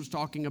Jesus was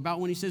talking about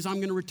when he says, I'm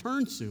going to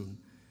return soon.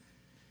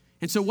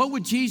 And so what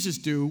would Jesus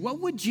do? What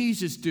would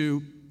Jesus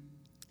do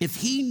if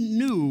he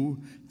knew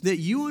that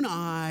you and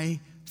I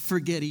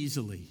forget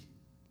easily?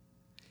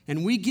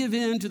 And we give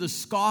in to the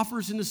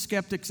scoffers and the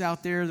skeptics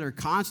out there that are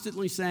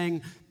constantly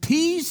saying,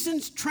 peace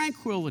and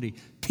tranquility,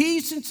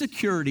 peace and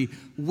security.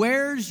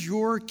 Where's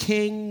your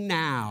king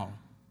now?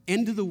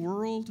 End of the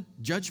world?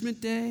 Judgment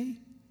day?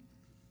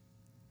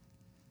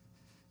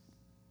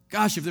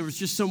 Gosh, if there was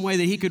just some way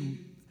that he could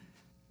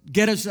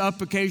get us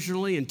up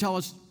occasionally and tell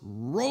us,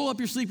 roll up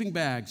your sleeping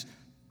bags,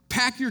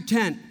 pack your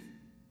tent,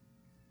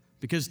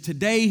 because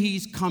today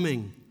he's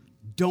coming.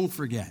 Don't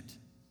forget.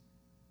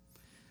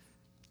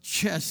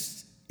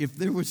 Just if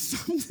there was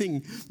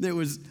something that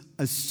was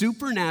a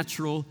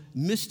supernatural,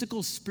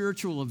 mystical,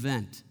 spiritual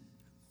event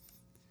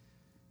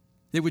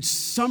that would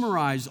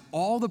summarize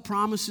all the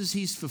promises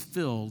he's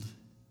fulfilled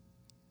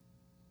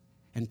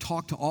and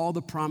talk to all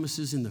the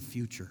promises in the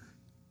future,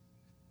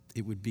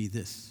 it would be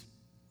this.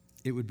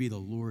 It would be the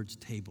Lord's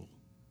table.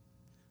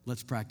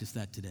 Let's practice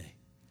that today.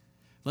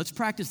 Let's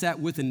practice that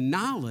with the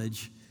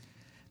knowledge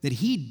that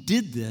he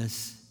did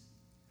this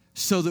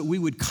so that we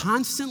would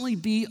constantly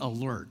be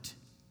alert,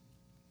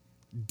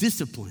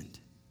 disciplined,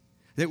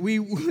 that we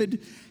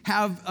would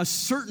have a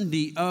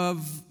certainty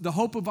of the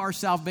hope of our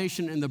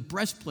salvation and the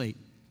breastplate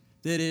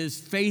that is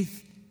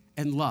faith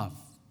and love.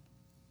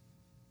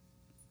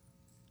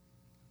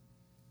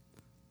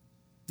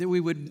 That we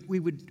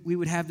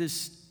would have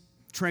this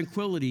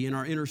tranquility in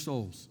our inner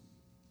souls,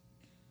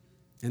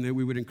 and that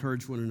we would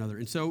encourage one another.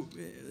 And so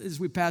as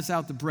we pass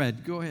out the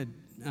bread, go ahead,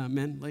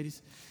 men,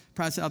 ladies,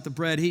 pass out the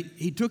bread.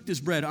 He took this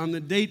bread on the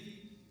date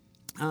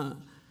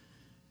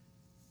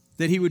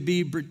that he would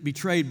be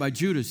betrayed by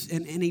Judas.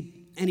 And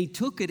he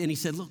took it and he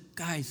said, look,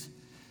 guys,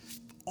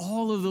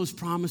 all of those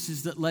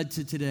promises that led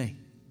to today,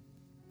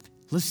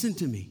 listen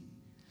to me.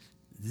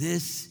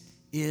 This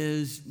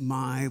is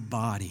my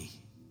body,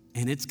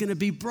 and it's going to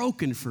be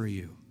broken for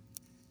you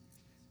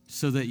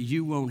so that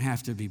you won't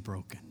have to be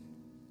broken.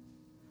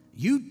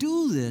 You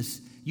do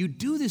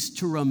this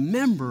to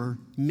remember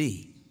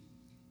me.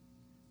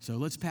 So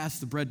let's pass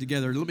the bread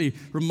together. Let me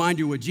remind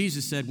you what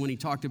Jesus said when he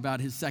talked about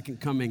his second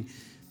coming.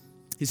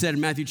 He said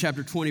in Matthew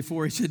chapter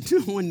 24, he said,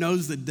 no one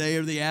knows the day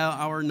or the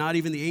hour, not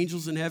even the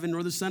angels in heaven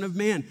nor the Son of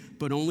Man,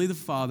 but only the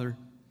Father.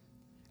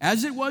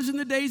 As it was in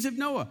the days of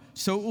Noah,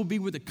 so it will be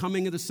with the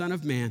coming of the Son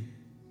of Man.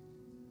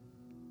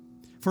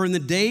 For in the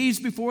days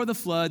before the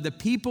flood, the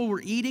people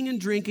were eating and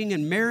drinking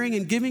and marrying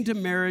and giving to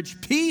marriage,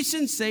 peace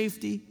and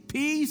safety,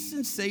 peace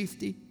and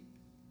safety.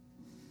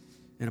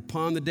 And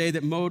upon the day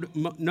that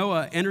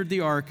Noah entered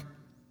the ark,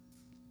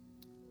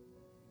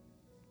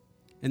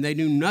 and they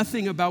knew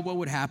nothing about what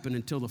would happen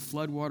until the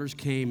floodwaters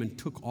came and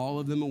took all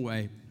of them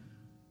away.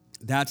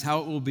 That's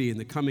how it will be in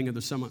the coming of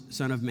the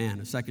Son of Man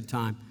a second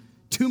time.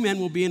 2 men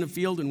will be in a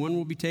field, and one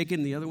will be taken,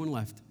 and the other one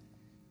left.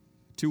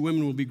 2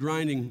 women will be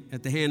grinding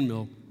at the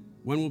handmill.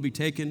 One will be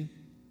taken,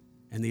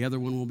 and the other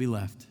one will be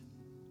left.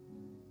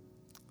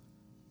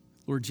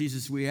 Lord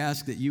Jesus, we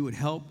ask that you would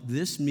help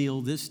this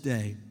meal this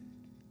day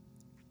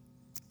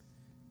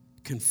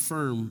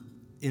confirm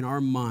in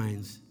our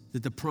minds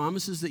that the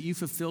promises that you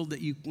fulfilled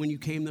when you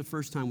came the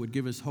first time would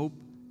give us hope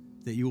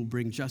that you will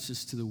bring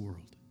justice to the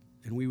world.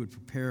 And we would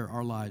prepare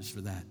our lives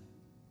for that.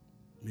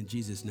 In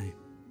Jesus' name.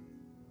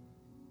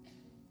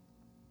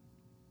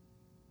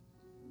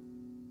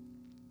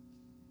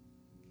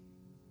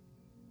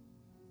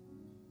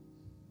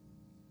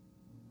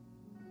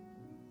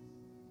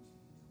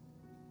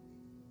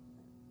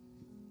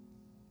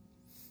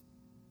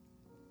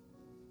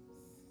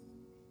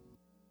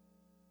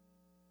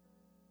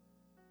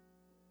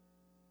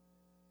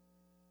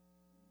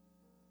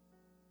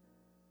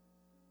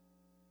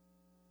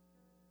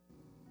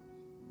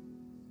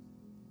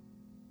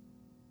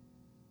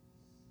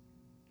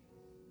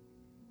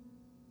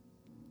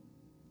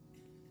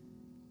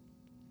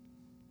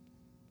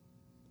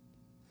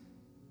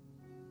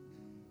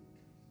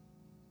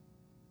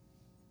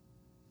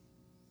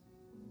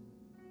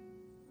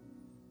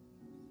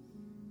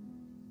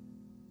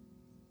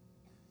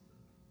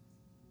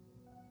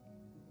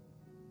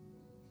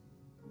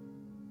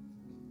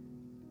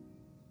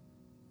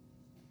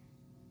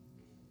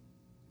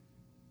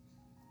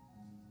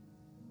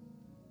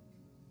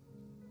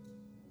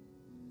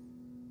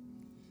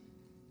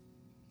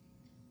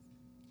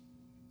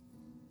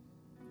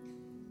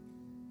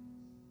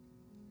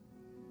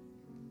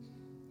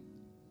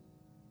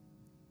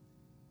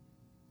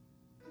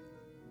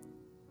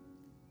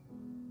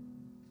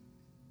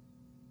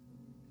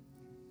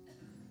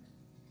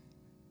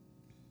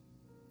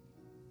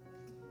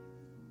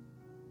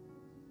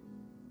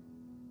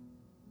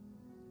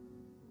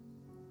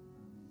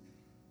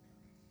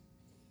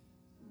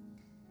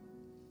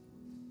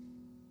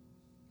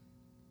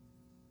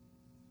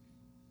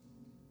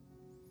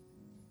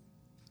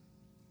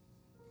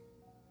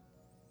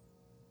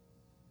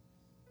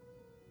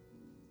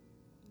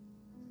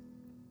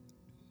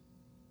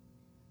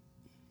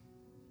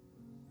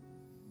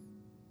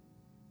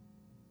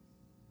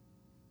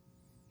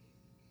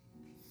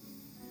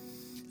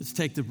 Let's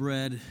take the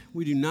bread.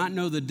 We do not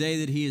know the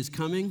day that he is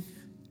coming,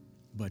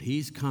 but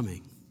he's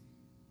coming.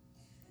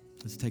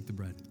 Let's take the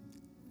bread.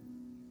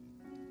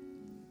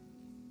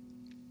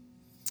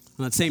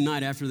 On that same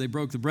night after they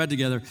broke the bread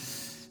together,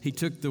 he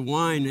took the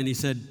wine and he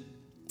said,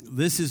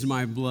 "This is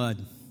my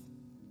blood,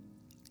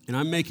 and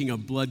I'm making a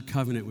blood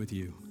covenant with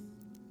you.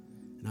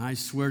 And I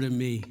swear to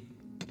me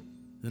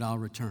that I'll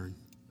return."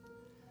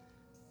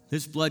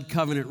 This blood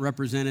covenant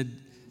represented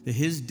that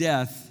his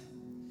death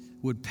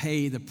would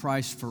pay the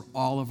price for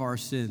all of our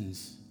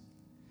sins.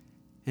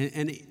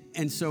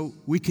 And so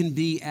we can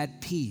be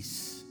at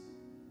peace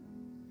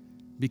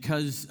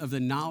because of the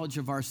knowledge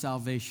of our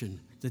salvation,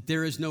 that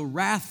there is no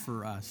wrath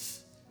for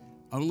us,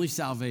 only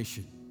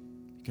salvation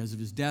because of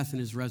his death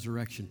and his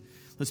resurrection.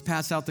 Let's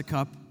pass out the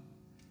cup.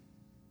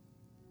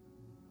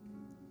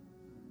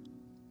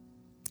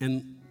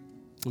 And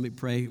let me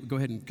pray. Go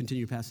ahead and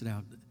continue to pass it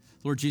out.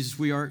 Lord Jesus,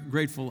 we are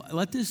grateful.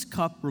 Let this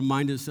cup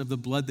remind us of the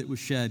blood that was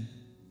shed.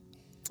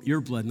 Your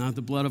blood, not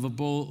the blood of a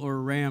bull or a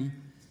ram,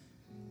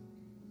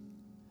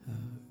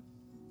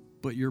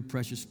 but your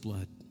precious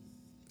blood.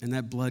 And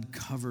that blood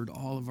covered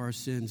all of our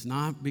sins,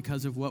 not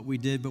because of what we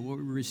did, but what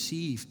we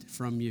received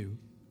from you.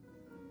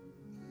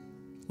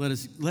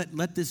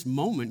 Let this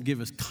moment give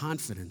us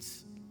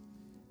confidence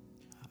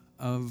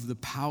of the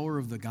power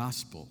of the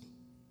gospel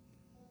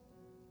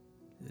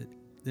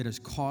that has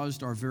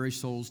caused our very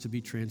souls to be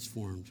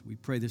transformed. We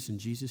pray this in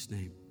Jesus'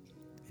 name.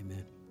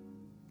 Amen.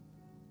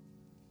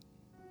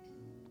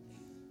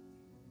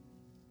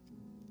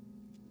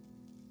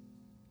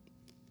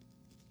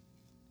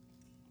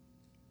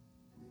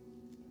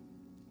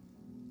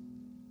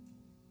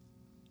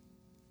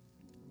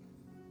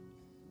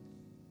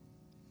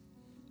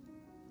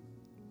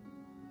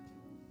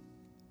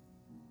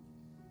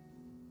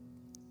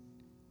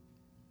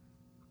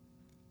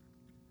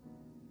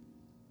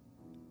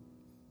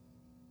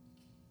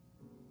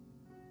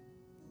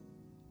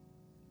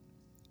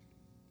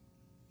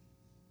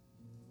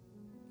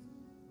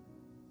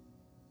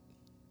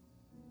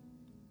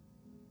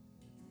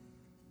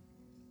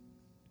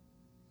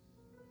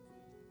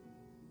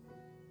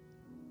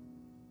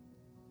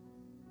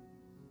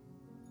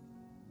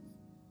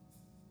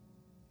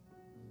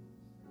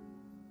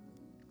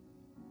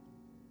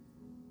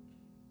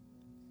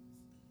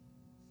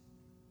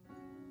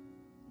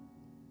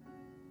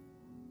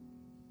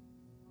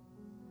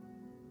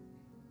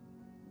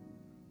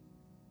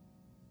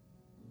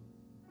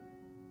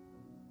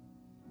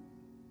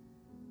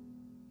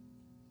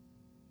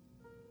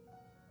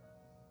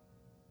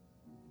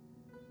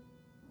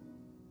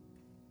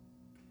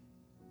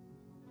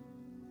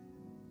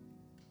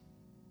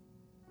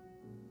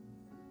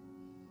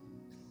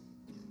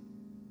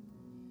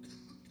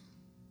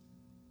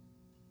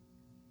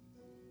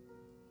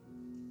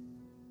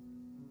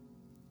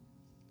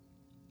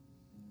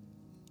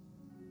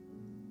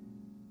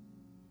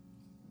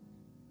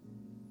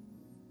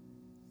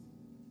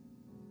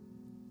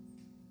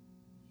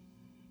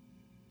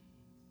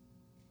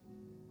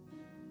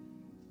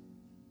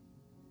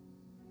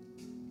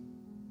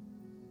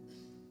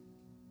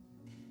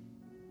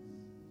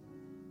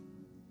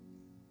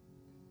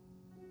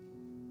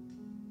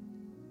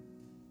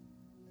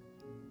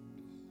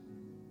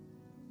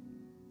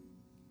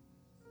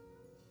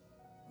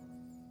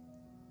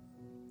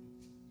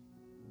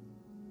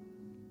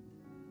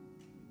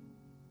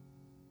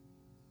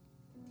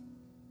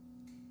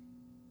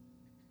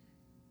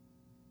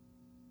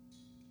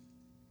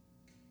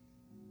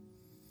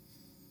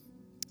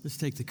 Let's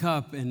take the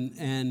cup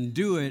and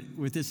do it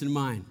with this in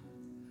mind,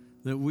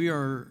 that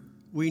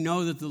we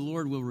know that the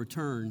Lord will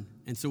return,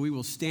 and so we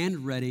will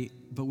stand ready,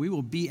 but we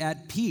will be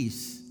at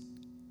peace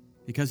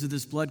because of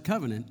this blood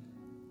covenant,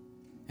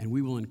 and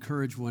we will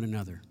encourage one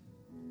another.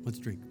 Let's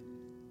drink.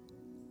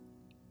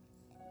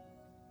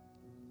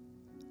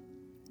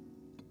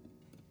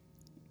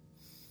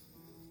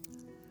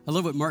 I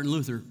love what Martin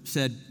Luther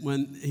said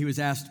when he was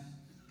asked,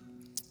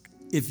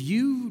 if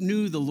you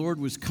knew the Lord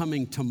was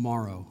coming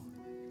tomorrow,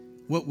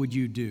 what would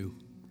you do?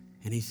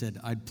 And he said,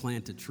 I'd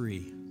plant a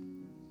tree.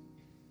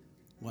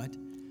 What?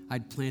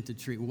 I'd plant a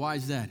tree. Why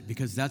is that?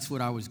 Because that's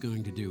what I was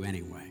going to do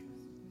anyway.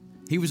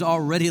 He was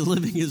already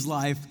living his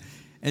life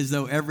as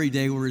though every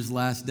day were his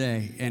last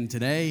day. And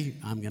today,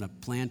 I'm going to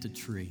plant a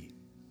tree.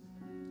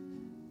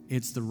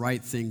 It's the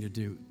right thing to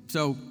do.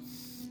 So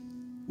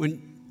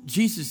when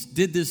Jesus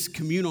did this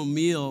communal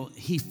meal,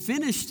 he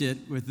finished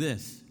it with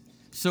this.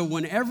 So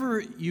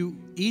whenever you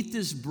eat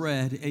this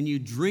bread and you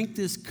drink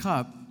this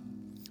cup,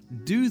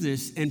 do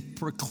this and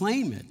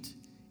proclaim it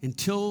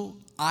until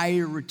I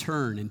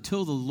return,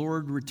 until the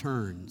Lord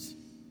returns.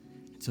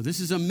 So this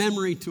is a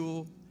memory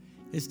tool.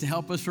 It's to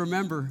help us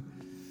remember.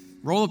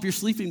 Roll up your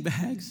sleeping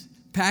bags,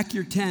 pack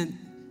your tent.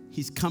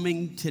 He's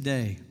coming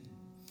today.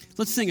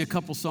 Let's sing a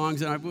couple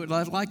songs, and what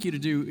I'd like you to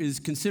do is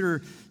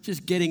consider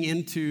just getting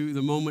into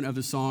the moment of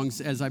the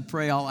songs. As I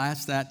pray, I'll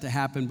ask that to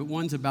happen, but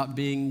one's about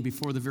being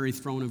before the very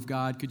throne of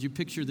God. Could you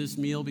picture this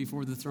meal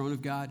before the throne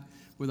of God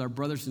with our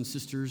brothers and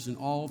sisters and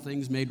all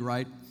things made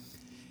right?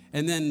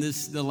 And then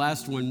the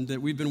last one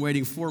that we've been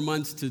waiting 4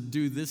 months to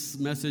do this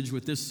message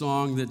with this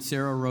song that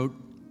Sarah wrote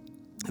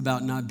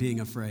about not being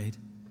afraid.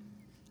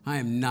 I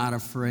am not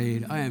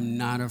afraid. I am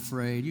not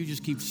afraid. You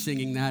just keep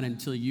singing that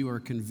until you are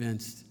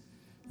convinced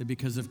that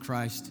because of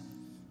Christ,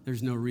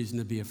 there's no reason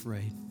to be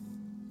afraid.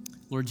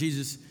 Lord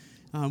Jesus,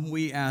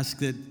 we ask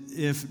that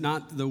if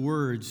not the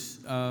words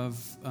of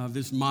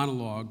this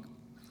monologue,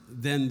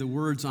 then the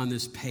words on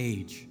this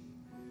page,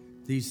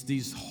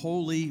 these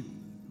holy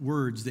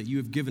words that you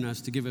have given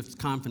us to give us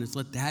confidence,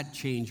 let that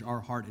change our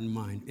heart and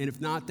mind. And if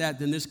not that,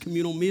 then this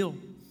communal meal,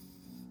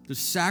 the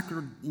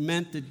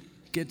sacrament that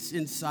gets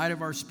inside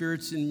of our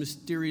spirits in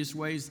mysterious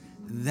ways,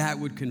 that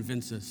would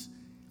convince us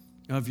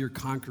of your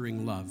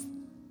conquering love.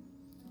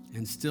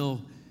 And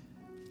still,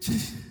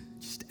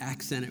 just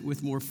accent it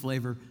with more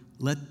flavor.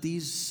 Let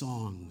these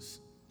songs,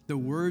 the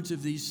words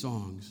of these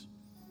songs,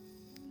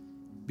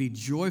 be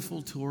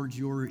joyful towards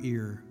your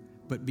ear,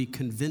 but be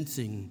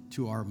convincing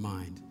to our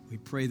mind. We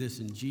pray this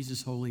in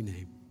Jesus' holy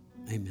name.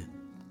 Amen.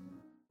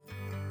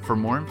 For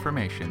more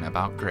information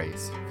about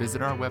Grace,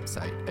 visit our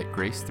website at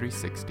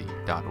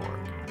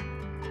grace360.org.